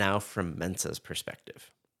 but now from Mensa's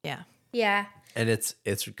perspective. Yeah. Yeah. And it's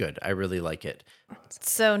good. I really like it.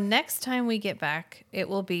 So next time we get back, it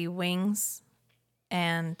will be Wings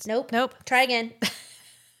and Nope. Nope. Try again.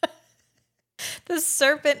 The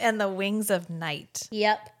Serpent and the Wings of Night.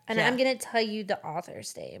 Yep. And Yeah. I'm going to tell you the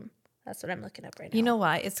author's name. That's what I'm looking up right now. You know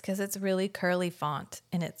why? It's because it's really curly font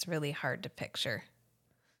and it's really hard to picture.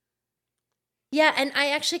 Yeah. And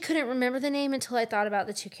I actually couldn't remember the name until I thought about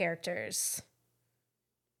the two characters.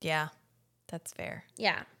 Yeah, that's fair.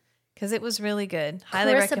 Yeah. Because it was really good.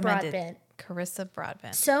 Highly Carissa recommended. Broadbent. Carissa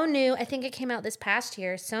Broadbent. So new. I think it came out this past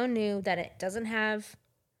year. So new that it doesn't have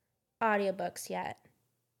audiobooks yet.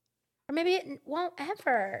 Or maybe it won't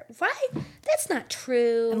ever. Right? That's not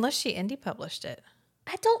true. Unless she indie published it.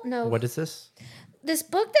 I don't know. What is this? This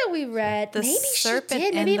book that we read, The maybe she Serpent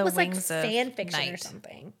did. Maybe and it the was like Wings of fan fiction or Night.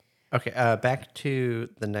 something. Okay, back to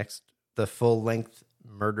the full-length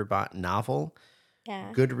Murderbot novel.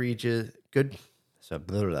 Yeah.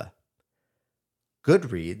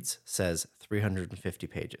 Goodreads says 350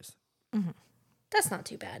 pages. That's not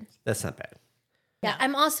too bad. That's not bad. Yeah.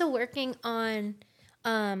 I'm also working on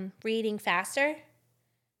reading faster.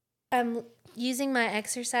 I'm using my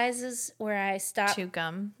exercises where I stop. Chew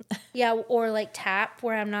gum. Yeah, or like tap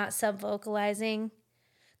where I'm not sub-vocalizing.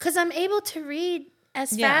 Because I'm able to read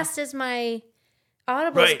as fast as my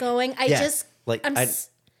audible's Right. going. I Yeah. just... Like I'm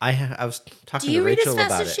I was talking do you to read Rachel as fast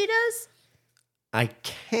about as it. she does? I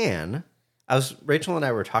can. Rachel and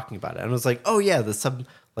I were talking about it, and I was like, "Oh yeah, the sub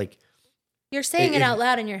like You're saying it If- out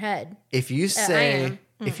loud in your head. if you I say am.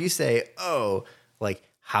 if you say, "Oh, like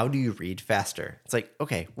how do you read faster?" It's like,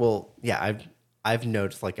 "Okay, well, yeah, I've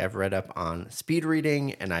noticed like I've read up on speed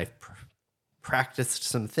reading and I've practiced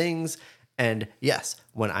some things, and yes,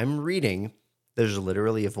 when I'm reading, there's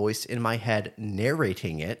literally a voice in my head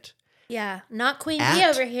narrating it." Yeah, not Queen Bee At-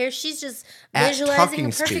 over here. She's just at visualizing a talking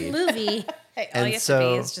perfect speed. movie. Hey, all And you have to so-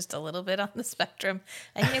 be is just a little bit on the spectrum,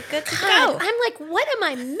 and you're good to God, go. I'm like, what am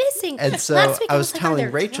I missing? And so Last week I was like, are telling there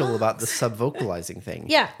Rachel about the drugs? sub-vocalizing thing.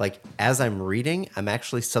 Yeah. Like as I'm reading, I'm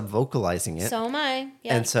actually sub-vocalizing it. So am I.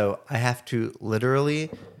 Yeah. And so I have to literally,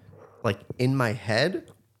 like in my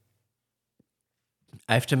head,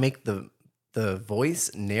 I have to make the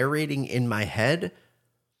voice narrating in my head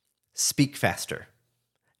speak faster.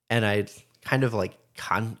 And I kind of like,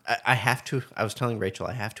 I was telling Rachel,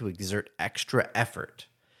 I have to exert extra effort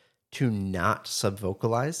to not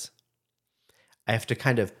sub-vocalize. I have to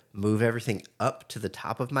kind of move everything up to the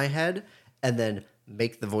top of my head and then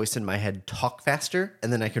make the voice in my head talk faster,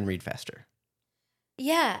 and then I can read faster.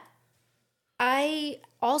 Yeah. I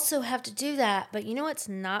also have to do that, but you know what's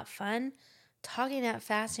not fun? Talking that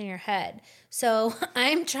fast in your head. So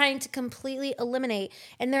I'm trying to completely eliminate,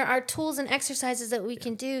 and there are tools and exercises that we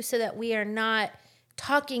can do so that we are not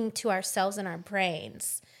talking to ourselves in our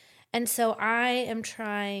brains. And so I am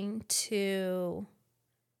trying to...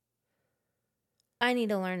 I need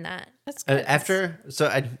to learn that. That's good.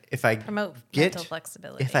 If I Promote get mental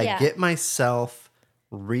flexibility. if I Yeah. get myself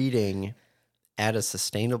reading at a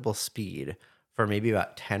sustainable speed for maybe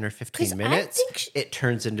about 10 or 'Cause 15 I minutes, think it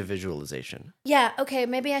turns into visualization. Yeah, okay,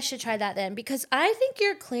 maybe I should try that then because I think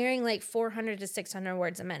you're clearing like 400 to 600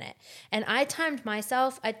 words a minute. And I timed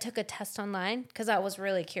myself. I took a test online because I was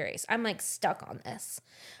really curious. I'm like stuck on this.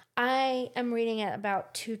 I am reading at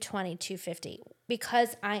about 220, 250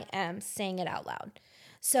 because I am saying it out loud.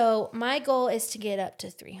 So my goal is to get up to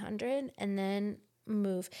 300 and then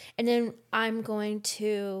move. And then I'm going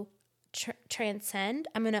to transcend.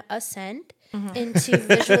 I'm going to ascend into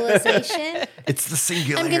visualization. It's the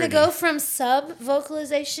singularity. I'm going to go from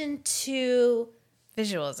sub-vocalization to...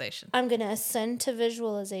 Visualization. I'm going to ascend to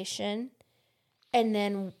visualization. And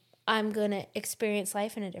then I'm going to experience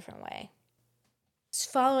life in a different way.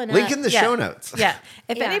 Just following Link up. in the Yeah. show notes. Yeah.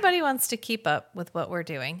 If Yeah. anybody wants to keep up with what we're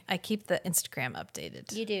doing, I keep the Instagram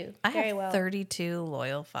updated. You do. I Very have well. 32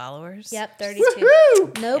 loyal followers. Yep, 32.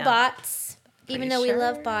 Woohoo! No Yeah. bots. Even Pretty though we sure.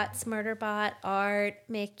 love bots. Murderbot, Art,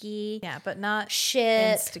 Mickey, Yeah, but not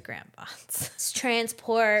Ship, Instagram bots.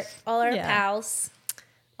 Transport, all our Yeah. pals.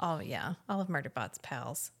 Oh, yeah. All of Murderbot's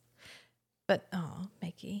pals. But, oh,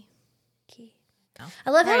 Mickey. No.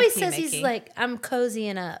 I love how he R.I.P. says he's Mickey. like, I'm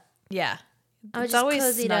cozying up. Yeah. I was It's just always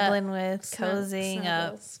cozied up. snuggling with, cozying up,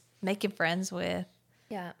 Snuggles. making friends with,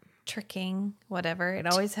 Yeah. tricking, whatever. It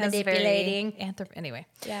always has Manipulating. very anyway.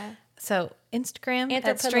 Yeah. So Instagram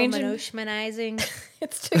at Strange and Anthropomorphizing.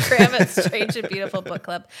 Instagram at Strange and Beautiful Book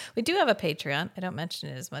Club. We do have a Patreon. I don't mention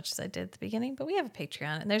it as much as I did at the beginning, but we have a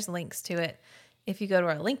Patreon, and there's links to it. If you go to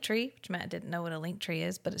our link tree, which Matt didn't know what a link tree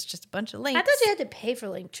is, but it's just a bunch of links. I thought you had to pay for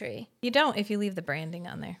Linktree. You don't if you leave the branding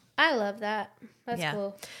on there. I love that. That's Yeah.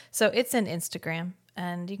 cool. So it's an Instagram,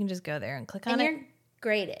 and you can just go there and click on And it. you're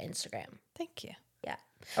great at Instagram. Thank you. Yeah.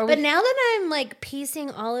 Or But we- now that I'm like piecing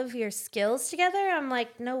all of your skills together, I'm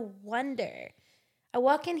like, no wonder. I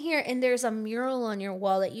walk in here and there's a mural on your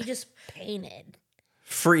wall that you just painted.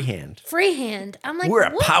 Freehand. Freehand. I'm like, We're a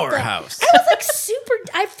what the- powerhouse. I was like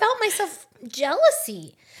I felt myself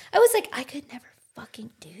jealousy. I was like, I could never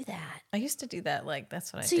fucking do that. I used to do that. Like,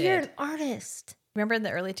 that's what So I did. you're an artist. Remember in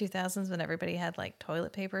the early 2000s when everybody had like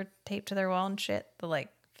toilet paper taped to their wall and shit? The like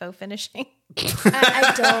faux finishing?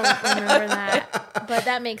 I don't remember that, but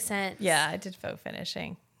that makes sense. Yeah, I did faux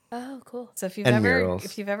finishing. Oh, cool. So if you've And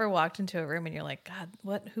murals. ever walked into a room and you're like, God,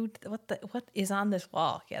 what is on this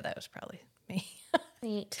wall? Yeah, that was probably me.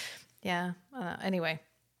 Neat. Yeah. Anyway,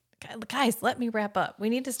 guys, let me wrap up. We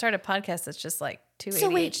need to start a podcast that's just like two So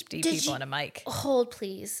wait, ADHD did people you- and a mic. Hold,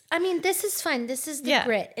 please. I mean, this is fine. This is the Yeah.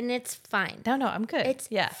 grit, and it's fine. No, I'm good. It's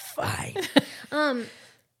yeah. Fine.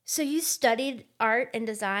 So you studied art and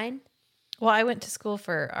design? Well, I went to school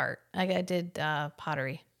for art. I did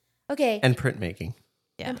pottery. Okay. And printmaking.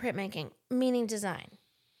 Yeah. And printmaking, meaning design.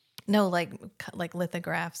 No, like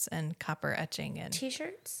lithographs and copper etching and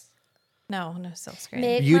T-shirts? no silk screen.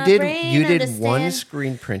 Make You my did brain you did one understand.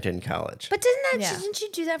 screen print in college. But Yeah. didn't you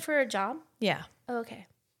do that for a job? Yeah. Oh, okay.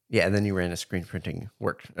 Yeah, and then you ran a screen printing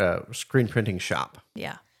shop.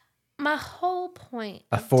 Yeah. My whole point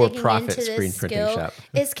A of digging for-profit into this screen printing skill shop.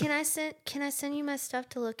 is can I send you my stuff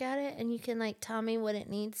to look at it and you can like tell me what it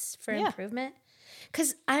needs for Yeah. improvement?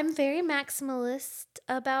 Because I'm very maximalist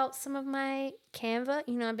about some of my Canva.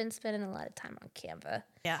 You know, I've been spending a lot of time on Canva.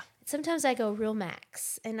 Yeah. Sometimes I go real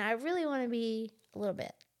max and I really want to be a little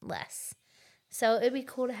bit less. So it'd be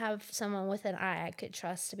cool to have someone with an eye I could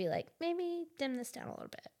trust to be like, maybe dim this down a little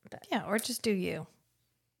bit. But Yeah. Or just do you.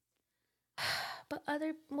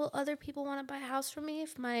 will other people want to buy a house from me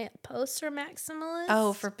if my posts are maximalist?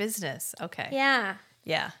 Oh, for business. Okay. Yeah.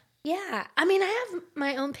 Yeah. Yeah. I mean, I have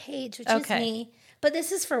my own page, which is Okay. me, but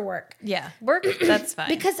this is for work. Yeah. Work. That's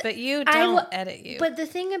fine. But you don't edit you. But the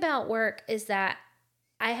thing about work is that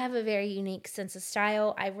I have a very unique sense of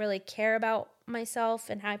style. I really care about myself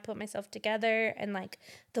and how I put myself together and like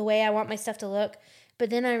the way I want my stuff to look. But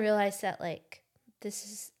then I realized that like this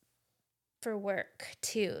is for work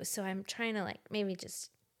too. So I'm trying to like maybe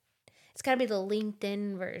just it's got to be the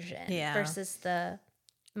LinkedIn version versus the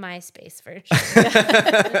MySpace version.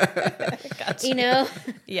 Gotcha. You know?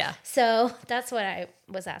 Yeah. So that's what I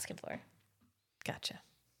was asking for. Gotcha.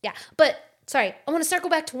 Yeah. But sorry, I want to circle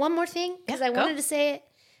back to one more thing because Yeah, I go. wanted to say it,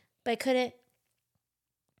 but I couldn't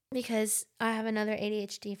because I have another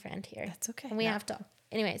ADHD friend here. That's okay. And we No. have to.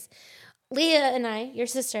 Anyways, Leah and I, your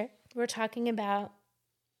sister, were talking about,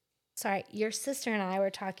 your sister and I were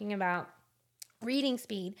talking about reading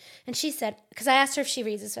speed. And she said, because I asked her if she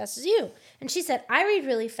reads as fast as you. And she said, I read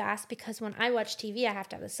really fast because when I watch TV, I have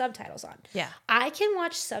to have the subtitles on. Yeah. I can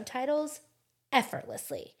watch subtitles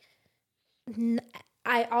effortlessly.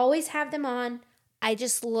 I always have them on. I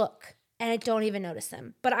just look and I don't even notice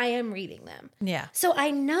them, but I am reading them. Yeah. So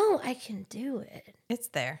I know I can do it. It's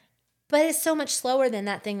there. But it's so much slower than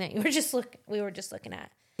that thing that we were just looking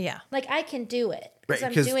at. Yeah. Like I can do it Right, I'm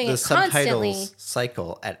because doing the it constantly. subtitles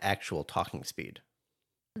cycle at actual talking speed.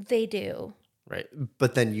 They do. Right.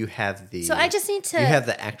 But then you have So I just need to you have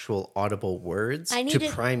the actual audible words I need to to-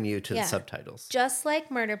 prime you to yeah. the subtitles. just like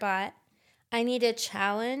Murderbot, I need to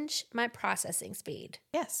challenge my processing speed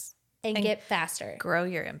Yes. and And get faster. Grow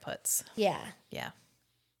your inputs. Yeah. Yeah.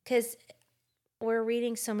 Cuz we're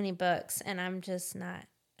reading so many books and I'm just not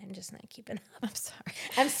keeping up. I'm sorry.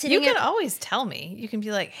 I'm sitting You can at, always tell me. You can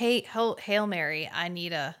be like, hey, Hail Mary, I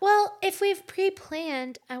need a. well, if we've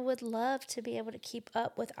pre-planned, I would love to be able to keep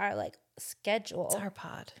up with our like schedule. It's our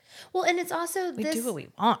pod. Well, and it's also We this do what we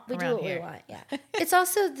want we around do what here. we want. Yeah. It's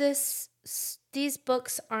also these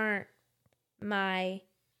books aren't my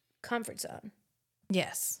comfort zone.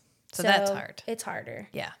 Yes. So that's hard. It's harder.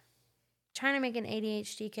 Yeah. Trying to make an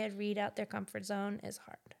ADHD kid read out their comfort zone is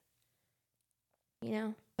hard. You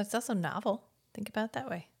know? But it's also novel. Think about it that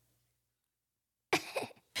way.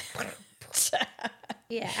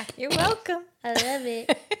 Yeah. You're welcome. I love it.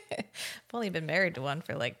 I've only been married to one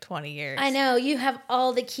for like 20 years. I know. You have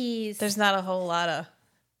all the keys. There's not a whole lot of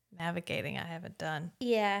navigating I haven't done.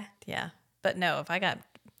 Yeah. Yeah. But no, if I got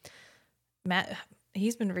Matt,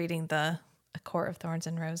 he's been reading the A Court of Thorns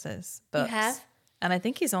and Roses books. You have? And I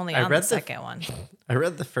think he's only I on read the the- second one. I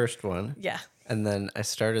read the first one Yeah. and then I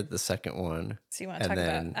started the second one. So you want to And talk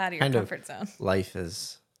then about out of your kind of comfort zone. Life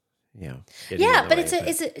is, getting Yeah, in the but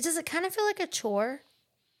way, does it kind of feel like a chore?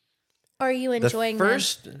 Or are you the enjoying them?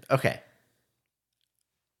 first okay.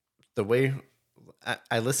 The way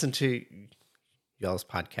I listened to y'all's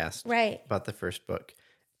podcast Right. about the first book,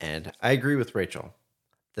 and I agree with Rachel.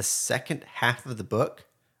 The second half of the book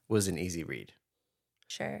was an easy read.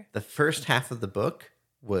 Sure. The first half of the book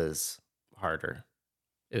was harder.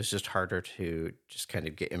 It was just harder to just kind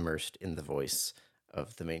of get immersed in the voice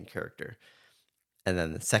of the main character. And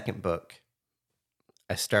then the second book,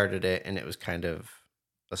 I started it and it was kind of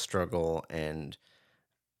a struggle, and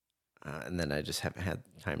then I just haven't had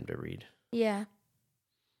time to read. Yeah.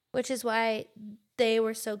 Which is why they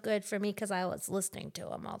were so good for me because I was listening to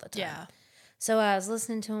them all the time. Yeah. So I was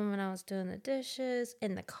listening to them when I was doing the dishes,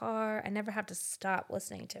 in the car. I never have to stop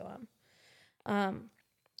listening to them.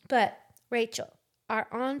 But Rachel, our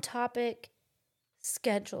on-topic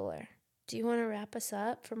scheduler, do you want to wrap us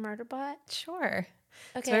up for Murderbot? Sure.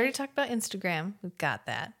 Okay. So we already talked about Instagram. We've got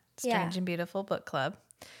that. Strange and Beautiful Book Club.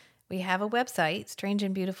 We have a website,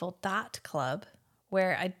 strangeandbeautiful.club,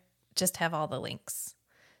 where I just have all the links.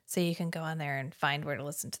 So you can go on there and find where to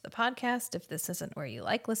listen to the podcast if this isn't where you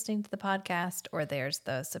like listening to the podcast, or there's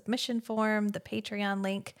the submission form, the Patreon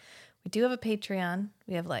link. We do have a Patreon.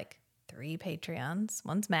 We have like 3 Patreons.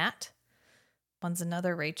 One's Matt. One's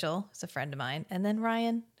another Rachel, who's a friend of mine. And then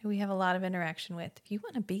Ryan, who we have a lot of interaction with. If you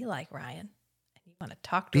want to be like Ryan and you want to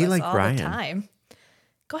talk to us all the time,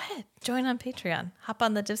 go ahead. Join on Patreon. Hop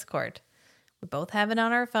on the Discord. We both have it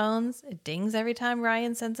on our phones. It dings every time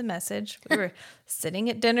Ryan sends a message. We were sitting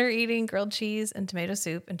at dinner eating grilled cheese and tomato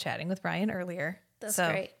soup and chatting with Ryan earlier. That's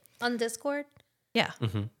great. On Discord? Yeah.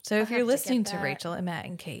 Mm-hmm. So if you're listening to Rachel and Matt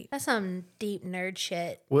and Kate. That's some deep nerd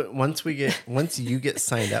shit. Once you get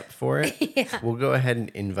signed up for it, we'll go ahead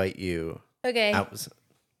and invite you. Okay.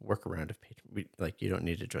 Work around of Patreon. You don't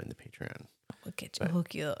need to join the Patreon. We'll get you,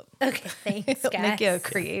 hook you up. Okay, thanks, guys. Make you a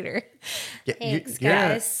creator. Yeah, thanks,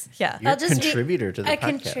 guys. Yeah. You're a contributor to the podcast.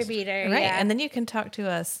 Contributor, right. yeah. And then you can talk to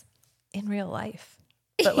us in real life,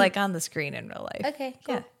 but like on the screen in real life. Okay,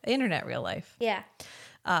 cool. Yeah, internet real life. Yeah.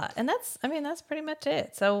 And that's pretty much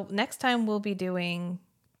it. So next time we'll be doing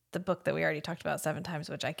the book that we already talked about 7 times,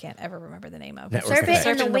 which I can't ever remember the name of. Serpent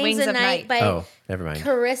and the Wings of Night by never mind.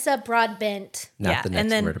 Carissa Broadbent. Not the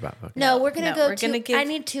next Murderbot book. No, we're going to go I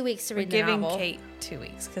need 2 weeks to read the novel. We're giving Kate 2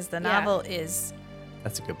 weeks because the novel is...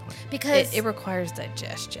 That's a good point. Because it requires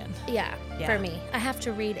digestion. Yeah, for me. I have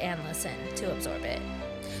to read and listen to absorb it.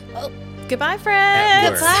 Oh, goodbye,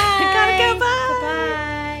 friends. Goodbye. Gotta go. Bye.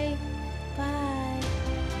 Goodbye.